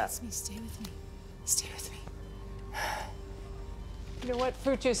ASAP. Stay with me. Stay with me. You know what?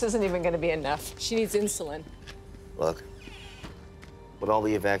 Fruit juice isn't even going to be enough. She needs insulin. Look, with all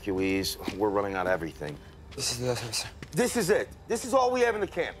the evacuees, we're running out of everything. This is the officer. This is it. This is all we have in the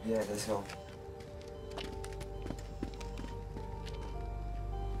camp. Yeah, that's all.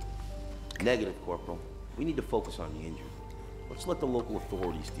 Negative, Corporal. We need to focus on the injured. Let's let the local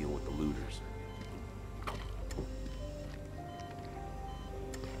authorities deal with the looters.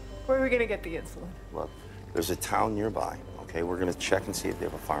 Where are we going to get the insulin? Look, there's a town nearby, okay? We're gonna check and see if they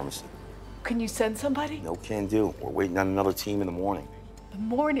have a pharmacy. Can you send somebody? No can do. We're waiting on another team in the morning. The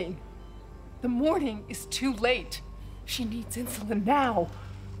morning? The morning is too late. She needs insulin now.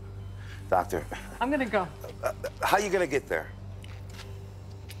 Doctor, I'm going to go. how you gonna get there?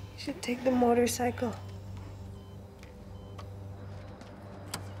 You should take the motorcycle.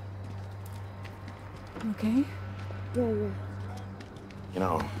 Okay. Yeah. You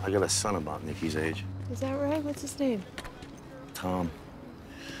know, I got a son about Nikki's age. Is that right? What's his name? Tom.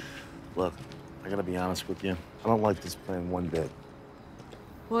 Look, I gotta be honest with you. I don't like this plan one bit.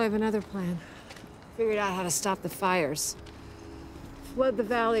 Well, I have another plan. Figured out how to stop the fires. Flood the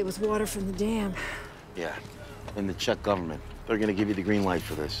valley with water from the dam. Yeah, and the Czech government. They're gonna give you the green light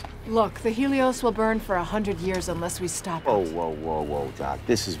for this. Look, the Helios will burn for 100 years unless we stop it. Whoa, whoa, whoa, whoa, Doc.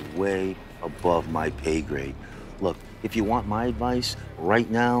 This is way above my pay grade. Look, if you want my advice, right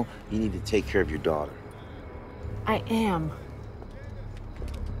now, you need to take care of your daughter. I am.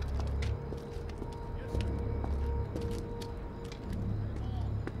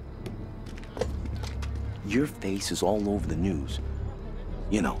 Your face is all over the news.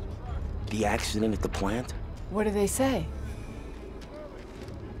 You know, the accident at the plant. What do they say?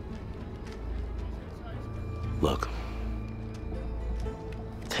 Look,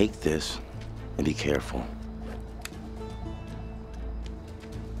 take this and be careful.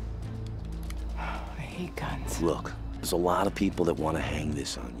 I hate guns. Look, there's a lot of people that want to hang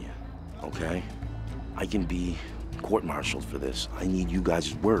this on you, okay? I can be court-martialed for this. I need you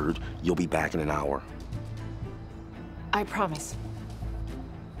guys' word you'll be back in an hour. I promise.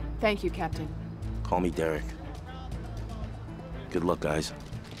 Thank you, Captain. Call me Derek. Good luck, guys.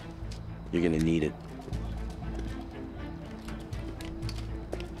 You're gonna need it.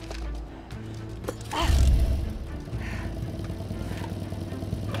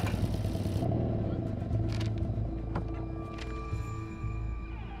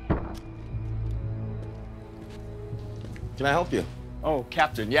 Can I help you? Oh,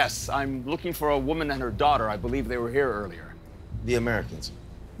 Captain, yes. I'm looking for a woman and her daughter. I believe they were here earlier. The Americans.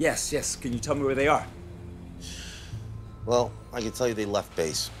 Yes, yes. Can you tell me where they are? Well, I can tell you they left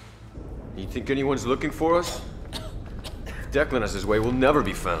base. You think anyone's looking for us? If Declan has his way, we'll never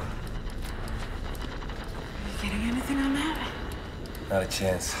be found. You getting anything on that? Not a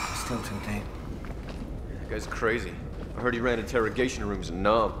chance. Still too deep. That guy's crazy. I heard he ran interrogation rooms in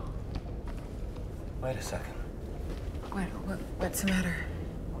Nam. Wait a second. What's the matter?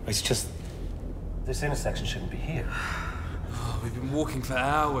 It's just... this intersection shouldn't be here. Oh, we've been walking for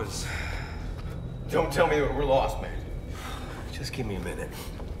hours. Don't tell me that we're lost, man. Just give me a minute.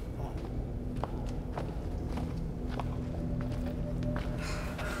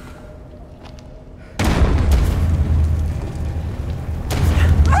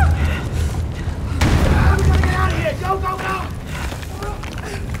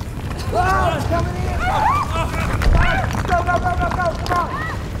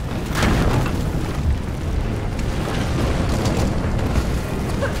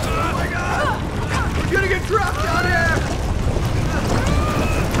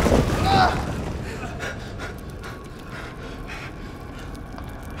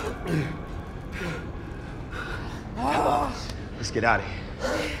 Let's get out of here.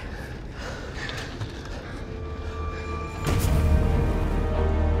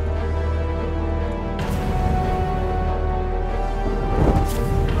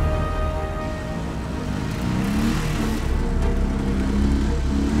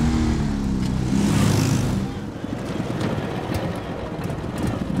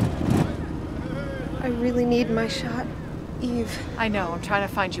 I really need my shot, Eve. I know. I'm trying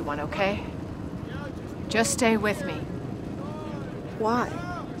to find you one, okay? Just stay with me. Why?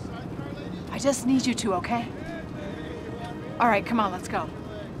 I just need you to, okay? All right, come on, let's go.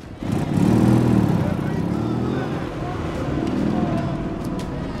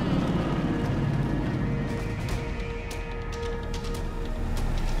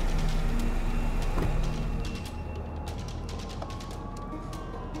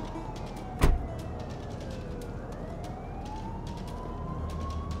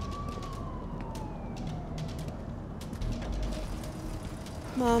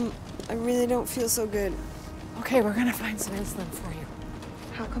 Mom, I really don't feel so good. Okay, we're gonna find some insulin for you.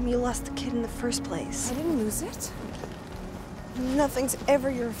 How come you lost the kid in the first place? I didn't lose it. Nothing's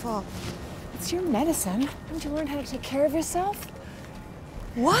ever your fault. It's your medicine. Haven't you learned how to take care of yourself?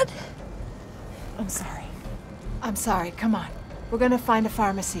 What? I'm sorry. I'm sorry. Come on. We're gonna find a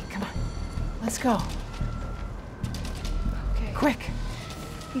pharmacy. Come on. Let's go. Okay. Quick.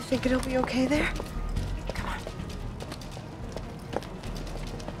 You think it'll be okay there? Come on.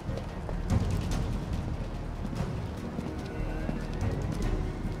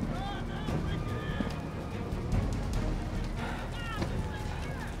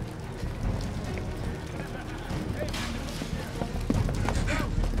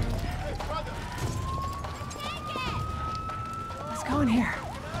 Let's go in here.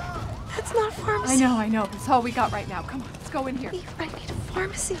 That's not a pharmacy. I know, but it's all we got right now. Come on, let's go in here. Eve, I need a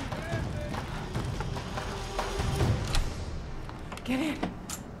pharmacy. Get in.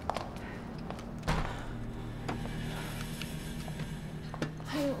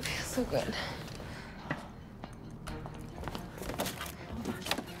 I don't feel so good.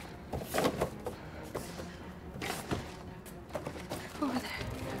 Over there.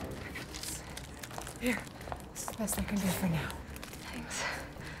 Here. This is the best I can do for now. Thanks.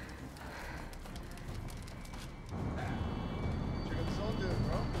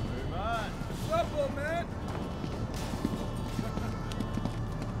 What's up, old man?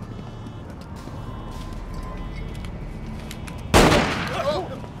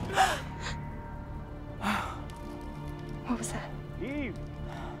 What was that? Eve!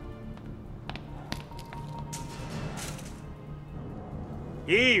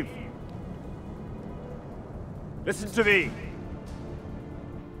 Eve! Listen to me.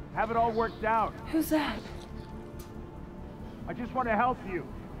 Have it all worked out. Who's that? I just want to help you.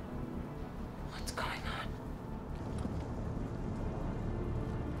 What's going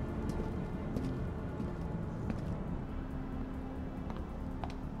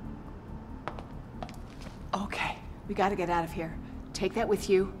on? Okay, we gotta get out of here. Take that with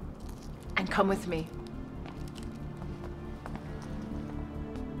you, and come with me.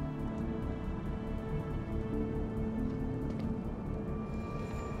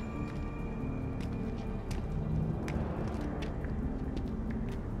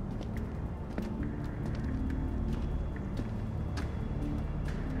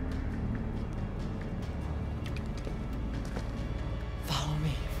 Follow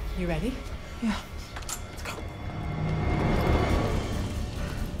me. You ready? Yeah. Let's go.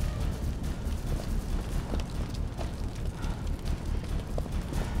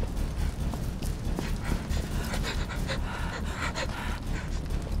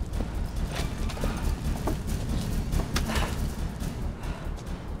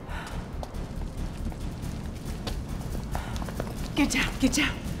 Get down, get down.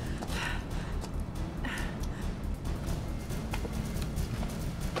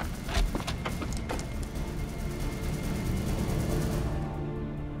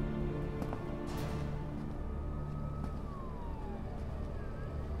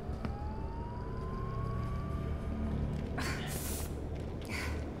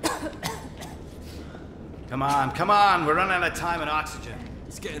 Come on, we're running out of time and oxygen.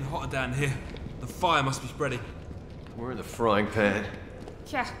 It's getting hotter down here. The fire must be spreading. We're in the frying pan.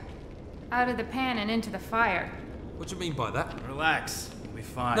 Yeah. Out of the pan and into the fire. What do you mean by that? Relax, we'll be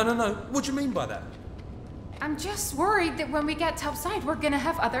fine. No. What do you mean by that? I'm just worried that when we get topside, we're gonna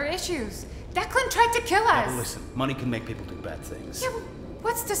have other issues. Declan tried to kill us. But listen, money can make people do bad things. Yeah,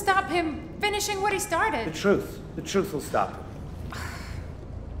 what's to stop him finishing what he started? The truth will stop him.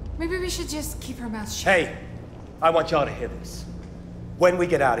 Maybe we should just keep our mouths shut. Hey, I want y'all to hear this. When we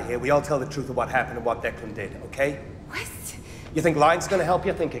get out of here, we all tell the truth of what happened and what Declan did, okay? What? You think lying's gonna help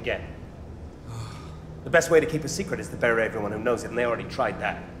you? Think again. The best way to keep a secret is to bury everyone who knows it, and they already tried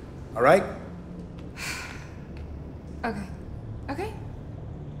that. All right? Okay.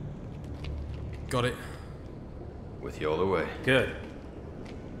 Got it. With you all the way. Good.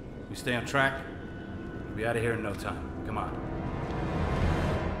 We stay on track. We'll be out of here in no time. Come on.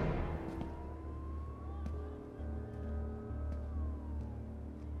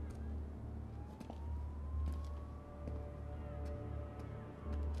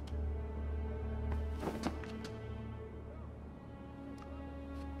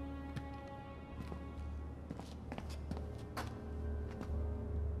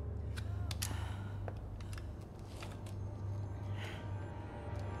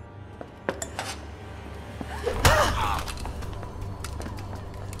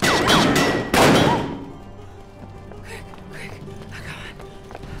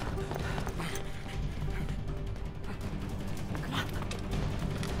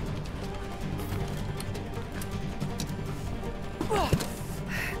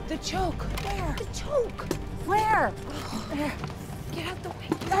 The choke. Where? The choke. Where? There. Get out the way.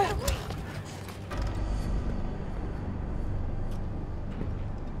 Get out the way.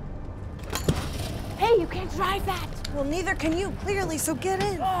 Hey, you can't drive that. Well, neither can you, clearly, so get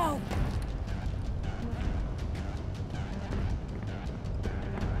in. Oh.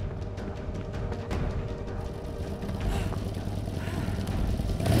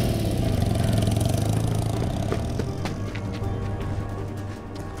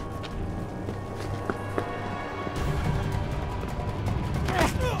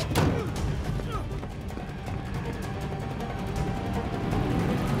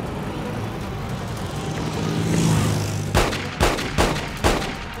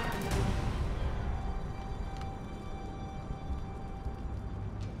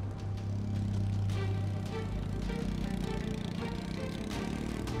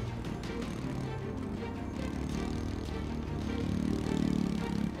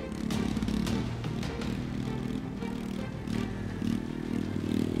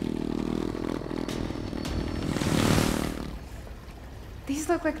 These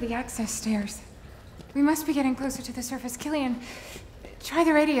look like the access stairs. We must be getting closer to the surface. Killian, try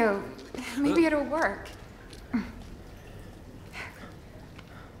the radio. Maybe it'll work.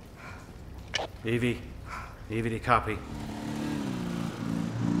 Evie. Evie, do you copy?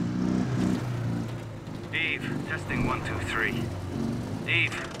 Eve, testing 1, 2, 3.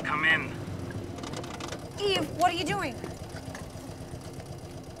 Eve, come in. Eve, what are you doing?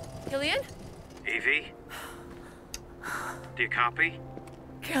 Killian? Evie? Do you copy?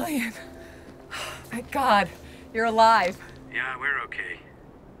 Killian. Thank God. You're alive. Yeah, we're okay.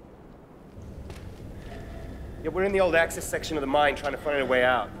 Yeah, we're in the old access section of the mine trying to find a way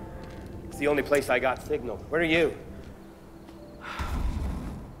out. It's the only place I got signal. Where are you?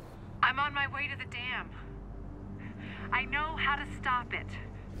 I'm on my way to the dam. I know how to stop it.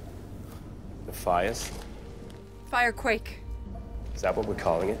 The fires? Firequake. Is that what we're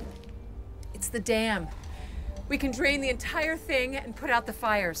calling it? It's the dam. We can drain the entire thing and put out the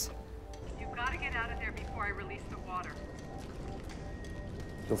fires. You've got to get out of there before I release the water.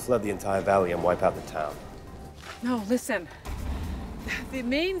 You'll flood the entire valley and wipe out the town. No, listen. The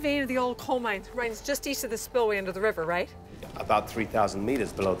main vein of the old coal mine runs just east of the spillway under the river, right? About 3,000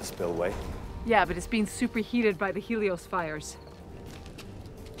 meters below the spillway. Yeah, but it's being superheated by the Helios fires.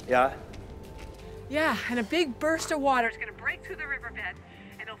 Yeah? Yeah, and a big burst of water is going to break through the riverbed,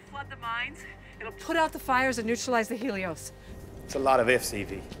 and it'll flood the mines. It'll put out the fires and neutralize the Helios. It's a lot of ifs,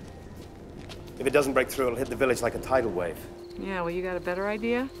 Evie. If it doesn't break through, it'll hit the village like a tidal wave. Yeah, well, you got a better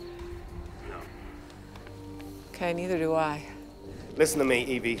idea? No. Okay, neither do I. Listen to me,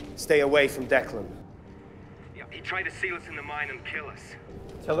 Evie. Stay away from Declan. Yeah, he tried to seal us in the mine and kill us.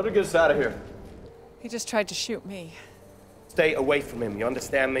 Tell her to get us out of here. He just tried to shoot me. Stay away from him, you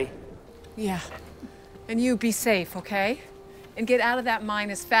understand me? Yeah. And you be safe, okay? And get out of that mine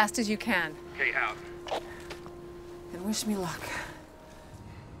as fast as you can. Okay, out. And wish me luck.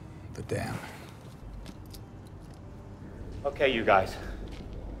 The dam. Okay, you guys.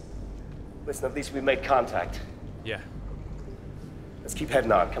 Listen, at least we made contact. Yeah. Let's keep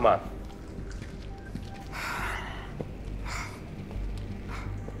heading on, come on.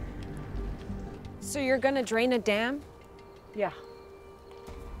 So you're gonna drain a dam? Yeah.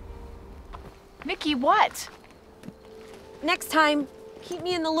 Nikki, what? Next time, keep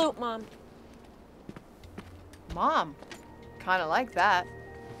me in the loop, Mom. Mom, kind of like that.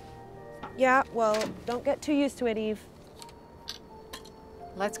 Yeah, well, don't get too used to it, Eve.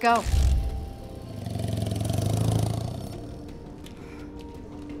 Let's go.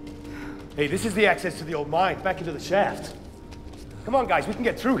 Hey, this is the access to the old mine, back into the shaft. Come on, guys, we can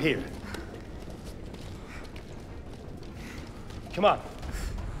get through here. Come on.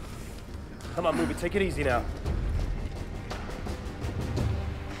 Come on, move it. Take it easy now.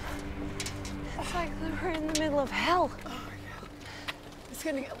 It's like we're in the middle of hell. Oh, yeah. It's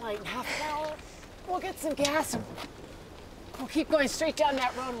gonna get light in half an hour. We'll get some gas and we'll keep going straight down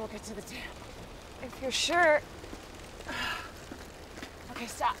that road and we'll get to the dam. If you're sure. Okay,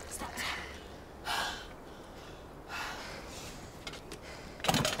 stop.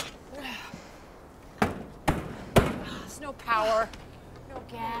 There's no power, no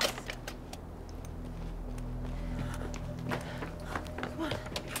gas. Come on.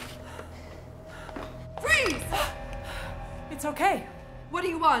 Freeze! It's okay. What do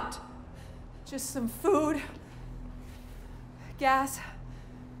you want? Just some food, gas.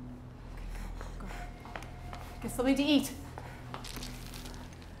 Go. Get something to eat.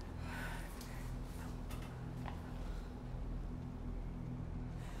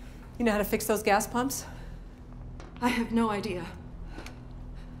 You know how to fix those gas pumps? I have no idea.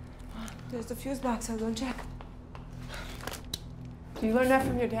 There's the fuse box. I'll go and check. Did you learn that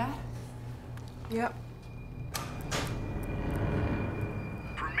from your dad? Yep.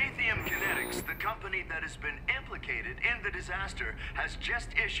 Promethean Kinetics, the company that has been implicated in the disaster, has just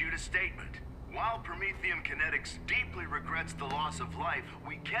issued a statement. While Promethean Kinetics deeply regrets the loss of life,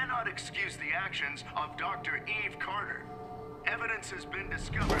 we cannot excuse the actions of Dr. Eve Carter. Evidence has been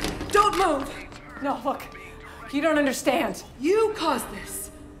discovered. Don't move! No, look. You don't understand. You caused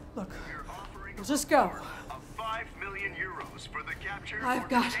this. Look, we'll just go. 5 million euros for the capture. I've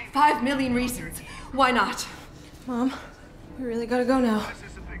got 5 million reasons. Why not? Mom, we really gotta go now.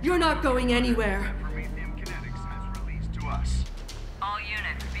 You're not going anywhere. Promethean Kinetics has released to us. All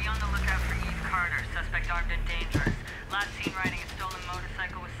units, be on the lookout for Eve Carter, suspect armed and dangerous. Last seen riding a stolen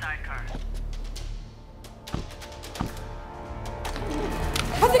motorcycle with sidecar.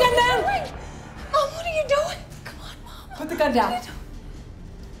 Put the gun down! Mom, what are you doing? Come on, Mom. Put the gun down.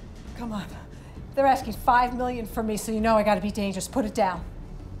 Come on. They're asking 5 million from me, so you know I gotta be dangerous. Put it down.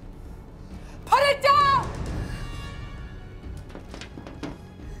 Put it down!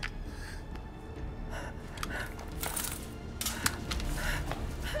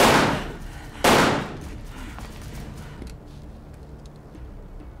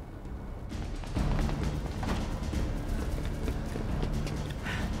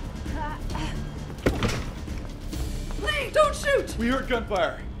 Lee, don't shoot! We heard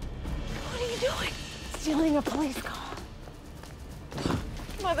gunfire. What are you doing? Stealing a police car.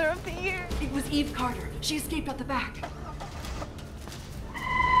 Mother of the Year. It was Eve Carter. She escaped out the back.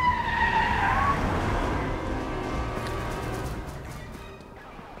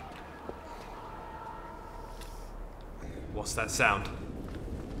 What's that sound?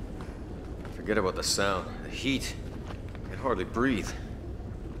 Forget about the sound. The heat. I can hardly breathe.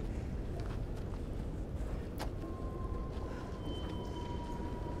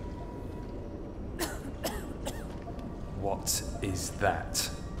 What is that?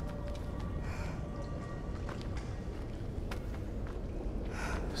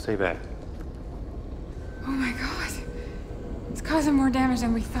 Stay back. Oh my god. It's causing more damage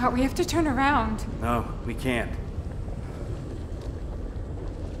than we thought. We have to turn around. No, we can't.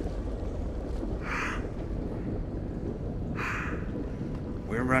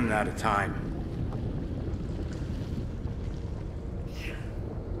 We're running out of time.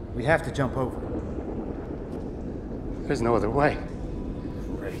 We have to jump over. There's no other way.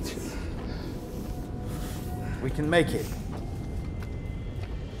 Great. We can make it.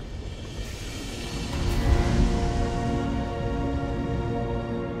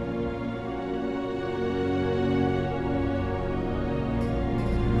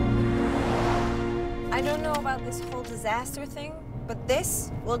 I don't know about this whole disaster thing, but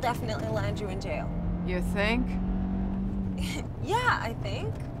this will definitely land you in jail. You think? Yeah, I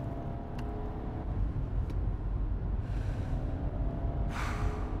think.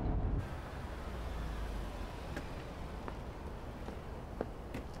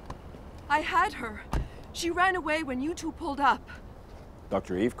 I had her. She ran away when you two pulled up.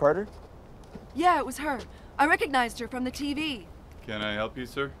 Dr. Eve Carter? Yeah, it was her. I recognized her from the TV. Can I help you,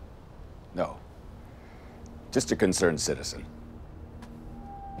 sir? No. Just a concerned citizen.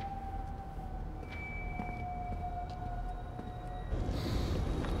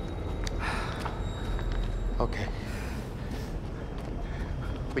 Okay.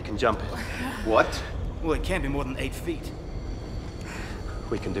 We can jump it. What? Well, it can't be more than 8 feet.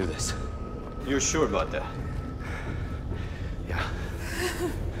 We can do this. You're sure about that? Yeah.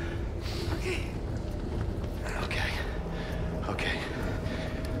 Okay. Okay. Okay.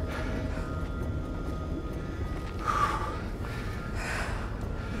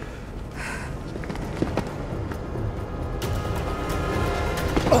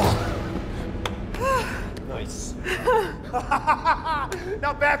 Nice.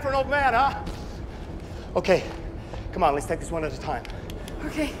 Not bad for an old man, huh? Okay. Come on, let's take this one at a time.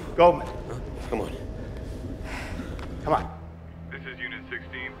 Okay. Goldman. Come on. Come on. This is Unit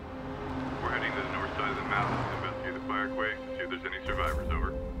 16. We're heading to the north side of the mountains to investigate the Firequake and see if there's any survivors.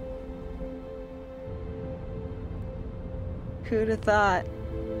 Over. Who'd have thought?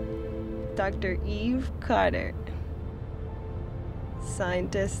 Dr. Eve Carter.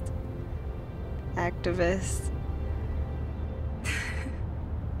 Scientist. Activist.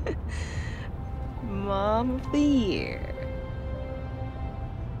 Mom of the Year.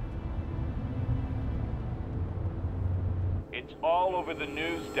 It's all over the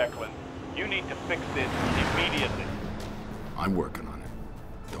news, Declan. You need to fix this immediately. I'm working on it.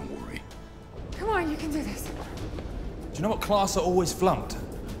 Don't worry. Come on, you can do this. Do you know what class I always flunked?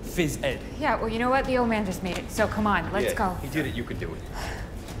 Phys Ed. Yeah, well, you know what? The old man just made it, so come on, let's go. He did it, you could do it.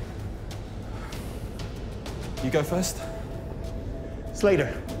 You go first.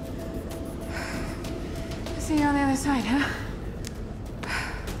 Slater. See you on the other side, huh?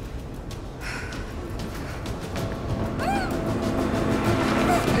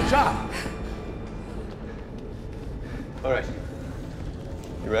 Good job. All right.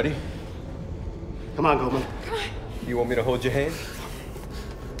 You ready? Come on, Goldman. You want me to hold your hand?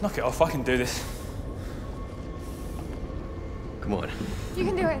 Knock it off, I can do this. Come on. You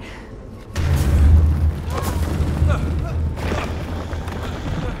can do it.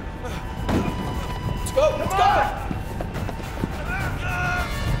 Let's go! Let's go!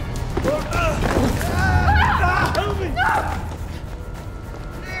 Help me!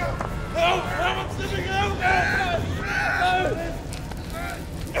 Help! I'm slipping out!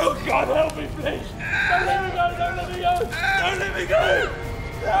 Oh God, help me, please! Don't let me go! Don't let me go! Don't let me go!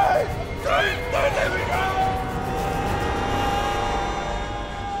 Don't let me go!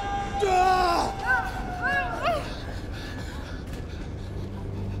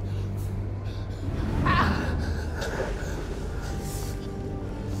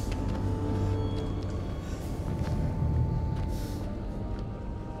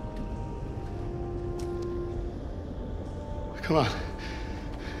 Come on.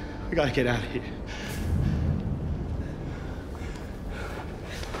 We gotta get out of here.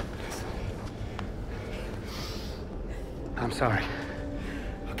 I'm sorry.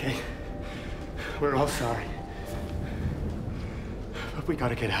 Okay? We're all sorry. But we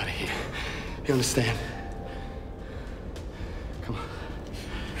gotta get out of here. You understand? Come on.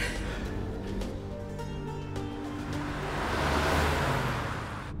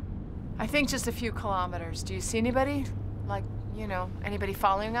 I think just a few kilometers. Do you see anybody? Like, you know, anybody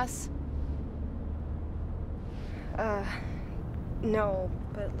following us? No,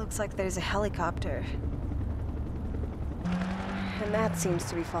 but it looks like there's a helicopter. And that seems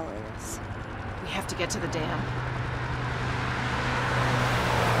to be following us. We have to get to the dam.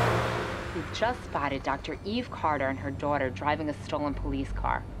 We've just spotted Dr. Eve Carter and her daughter driving a stolen police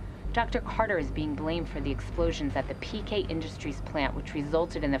car. Dr. Carter is being blamed for the explosions at the PK Industries plant, which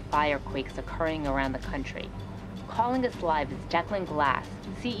resulted in the firequakes occurring around the country. Calling us live is Declan Glass,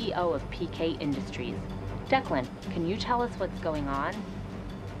 CEO of PK Industries. Declan, can you tell us what's going on?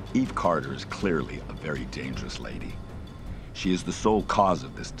 Eve Carter is clearly a very dangerous lady. She is the sole cause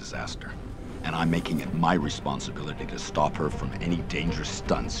of this disaster, and I'm making it my responsibility to stop her from any dangerous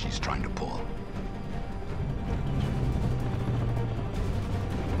stunts she's trying to pull.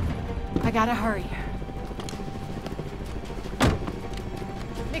 I gotta hurry.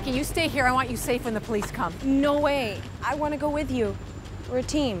 Nikki, you stay here. I want you safe when the police come. No way. I want to go with you. We're a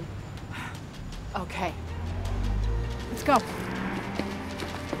team. Okay. Let's go.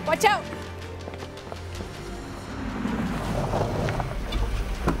 Watch out!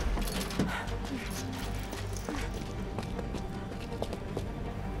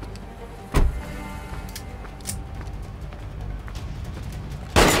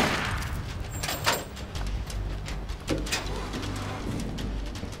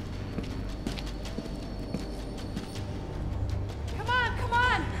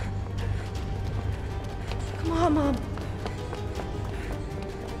 Come on, Mom.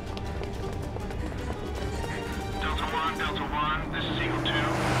 Delta 1, this is Eagle 2.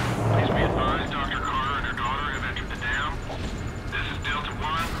 Please be advised, Dr. Carter and her daughter have entered the dam. This is Delta 1,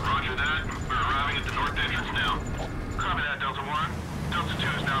 roger that. We're arriving at the north entrance now. Copy that, Delta 1. Delta 2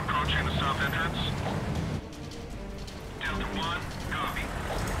 is now approaching the south entrance. Delta 1, copy.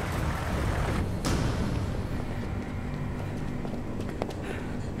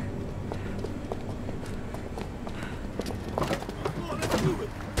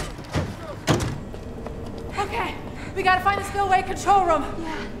 Okay, we gotta find the spillway control room.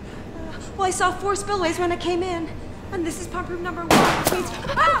 Yeah. Well, I saw 4 spillways when I came in. And this is pump room number 1, which means...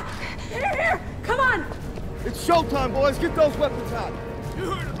 Ah! Here! Come on! It's showtime, boys. Get those weapons out.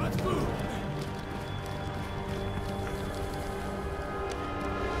 You heard him. Let's move.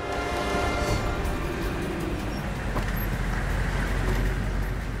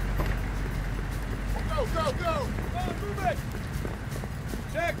 Go, go, go! Move it!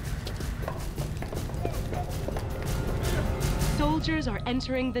 Check! Soldiers are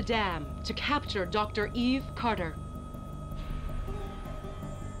entering the dam to capture Dr. Eve Carter.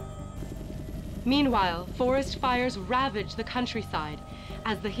 Meanwhile, forest fires ravage the countryside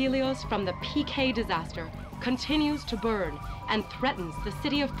as the Helios from the PK disaster continues to burn and threatens the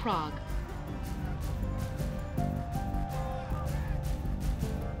city of Prague.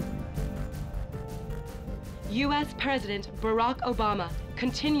 U.S. President Barack Obama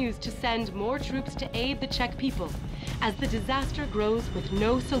continues to send more troops to aid the Czech people as the disaster grows with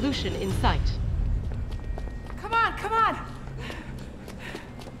no solution in sight.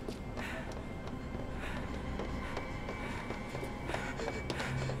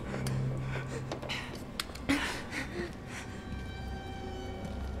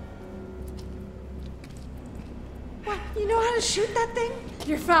 What? You know how to shoot that thing?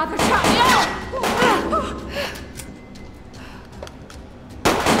 Your father shot me.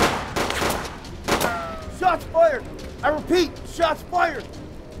 Shots fired! I repeat, shots fired!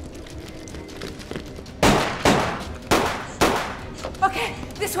 Okay,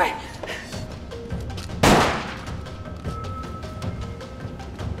 this way.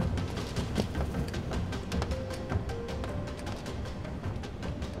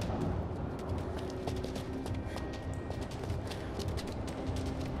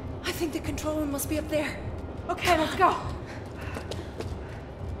 I think the control room must be up there. Okay, let's go.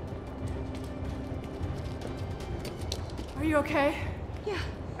 Are you okay? Yeah.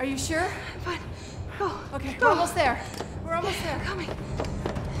 Are you sure? Fine. Go. Okay, Go. we're almost there. We're almost there. Coming.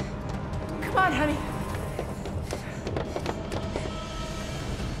 Come on, honey.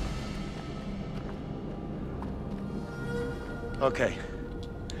 Okay.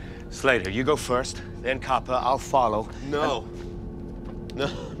 Slater, you go first, then Kappa, I'll follow. No. No,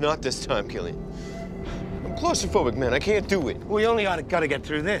 not this time, Killian. I'm claustrophobic, man. I can't do it. We only gotta get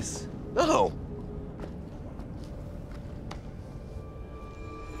through this. No.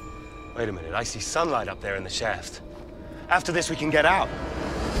 Wait a minute, I see sunlight up there in the shaft. After this, we can get out.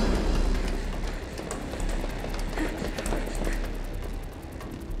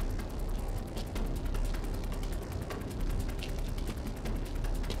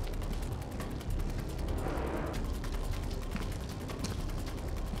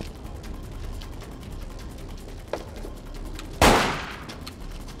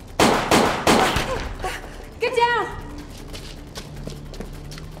 Get down!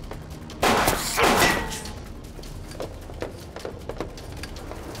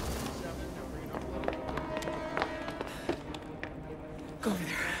 Go over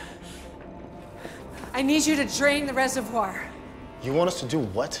there. I need you to drain the reservoir. You want us to do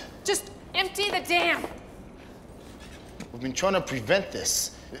what? Just empty the dam. We've been trying to prevent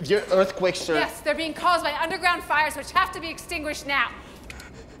this. Your earthquakes, sir. Yes, they're being caused by underground fires which have to be extinguished now.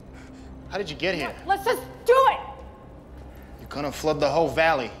 How did you get here? Let's just do it! You're gonna flood the whole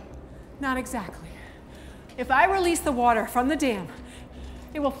valley. Not exactly. If I release the water from the dam,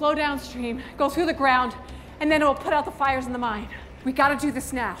 it will flow downstream, go through the ground, and then it will put out the fires in the mine. We gotta do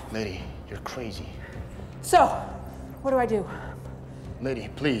this now. Lady, you're crazy. So, what do I do? Lady,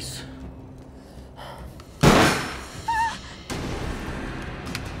 please.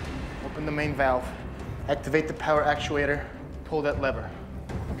 Open the main valve. Activate the power actuator. Pull that lever.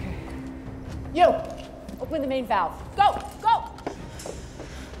 Okay. You! Open the main valve. Go! Go!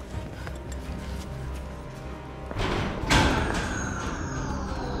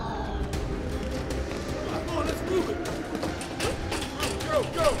 Come on, let's move it. Go,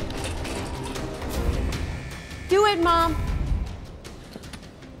 go! Do it, Mom.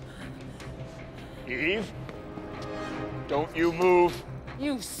 Eve, don't you move.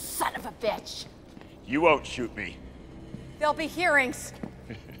 You son of a bitch! You won't shoot me. There'll be hearings.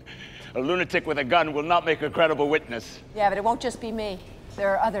 A lunatic with a gun will not make a credible witness. Yeah, but it won't just be me. There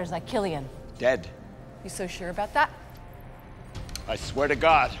are others like Killian. Dead. You so sure about that? I swear to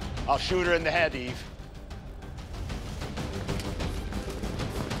God, I'll shoot her in the head, Eve.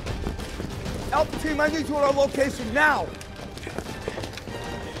 Alpha team, I need you at our location now.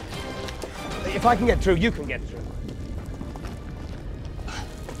 If I can get through, you can get through.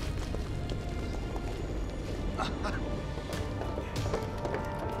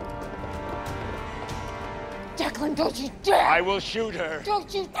 Declan, don't you dare! I will shoot her.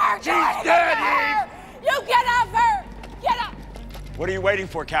 Don't you dare! She's dead, Eve! You get off her! Get up! What are you waiting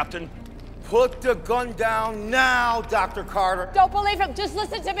for, Captain? Put the gun down now, Dr. Carter. Don't believe him. Just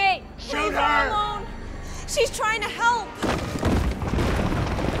listen to me. Shoot Leave her! alone. She's trying to help.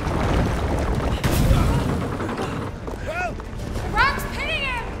 Rock's pinning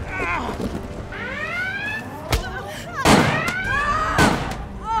him!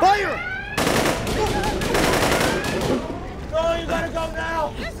 Fire! No, you gotta go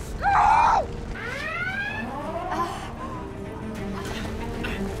now!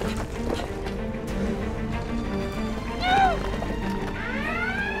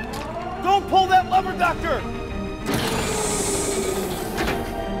 Don't pull that lever, Doctor!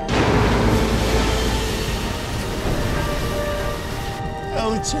 I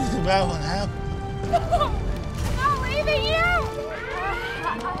only checked about what happened. I'm leaving you!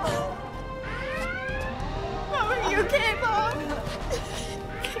 Mom, are you okay, Mom?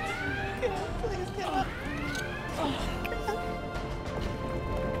 Please get up.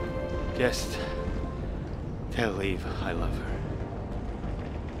 Just tell Eve I love her.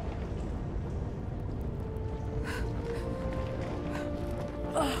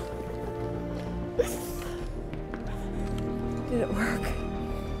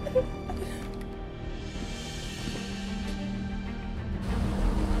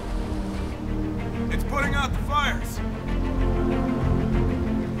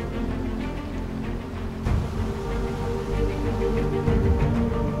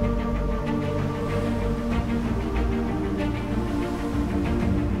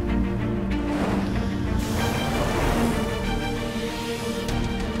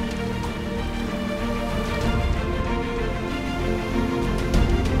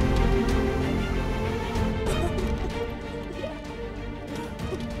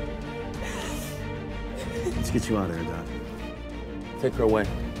 get you out of here, Dad. Take her away.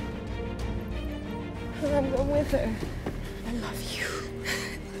 I'm going with her. I love you.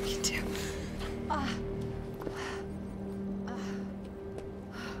 I love you too.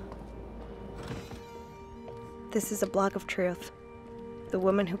 This is a block of truth. The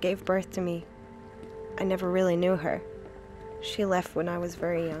woman who gave birth to me, I never really knew her. She left when I was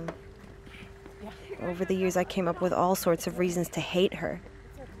very young. Over the years, I came up with all sorts of reasons to hate her,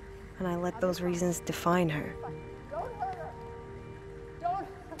 and I let those reasons define her.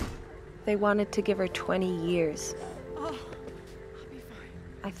 They wanted to give her 20 years.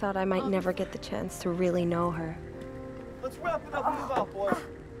 I thought I might never get the chance to really know her. Let's wrap it up and move out, boys.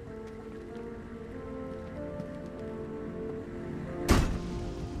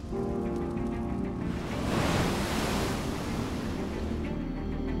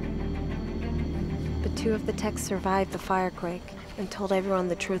 But 2 of the techs survived the Firequake and told everyone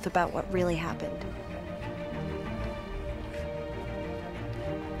the truth about what really happened.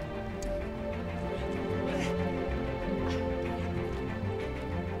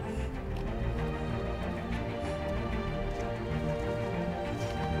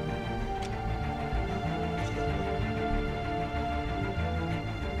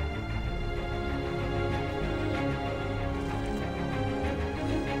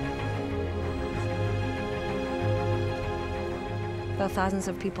 Though thousands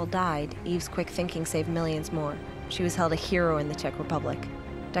of people died, Eve's quick thinking saved millions more. She was held a hero in the Czech Republic.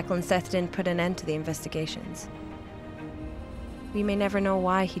 Declan's death didn't put an end to the investigations. We may never know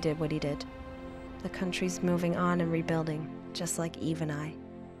why he did what he did. The country's moving on and rebuilding, just like Eve and I.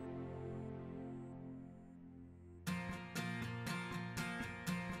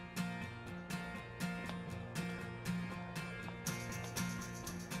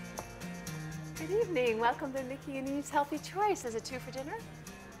 Good evening. Welcome to Nikki and Eve's Healthy Choice. Is it 2 for dinner?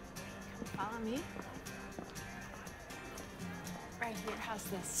 Come follow me. Right here. How's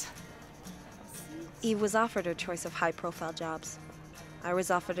this? Eve was offered her choice of high-profile jobs. I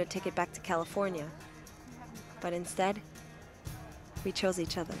was offered a ticket back to California. But instead, we chose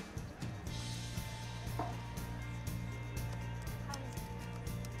each other.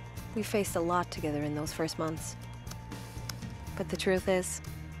 We faced a lot together in those first months. But the truth is,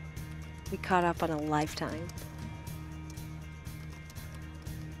 we caught up on a lifetime.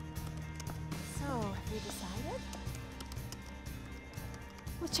 So, have you decided?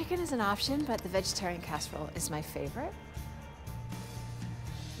 Well, chicken is an option, but the vegetarian casserole is my favorite.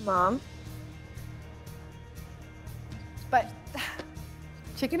 Mom? But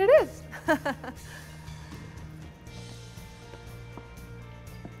chicken it is.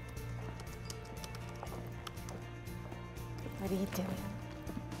 What are you doing?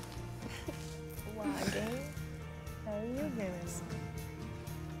 How are you doing?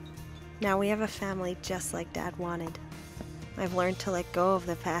 Now we have a family just like Dad wanted. I've learned to let go of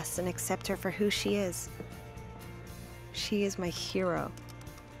the past and accept her for who she is. She is my hero.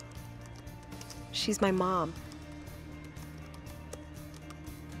 She's my mom.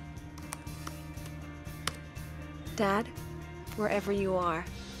 Dad, wherever you are,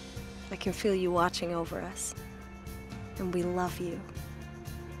 I can feel you watching over us. And we love you.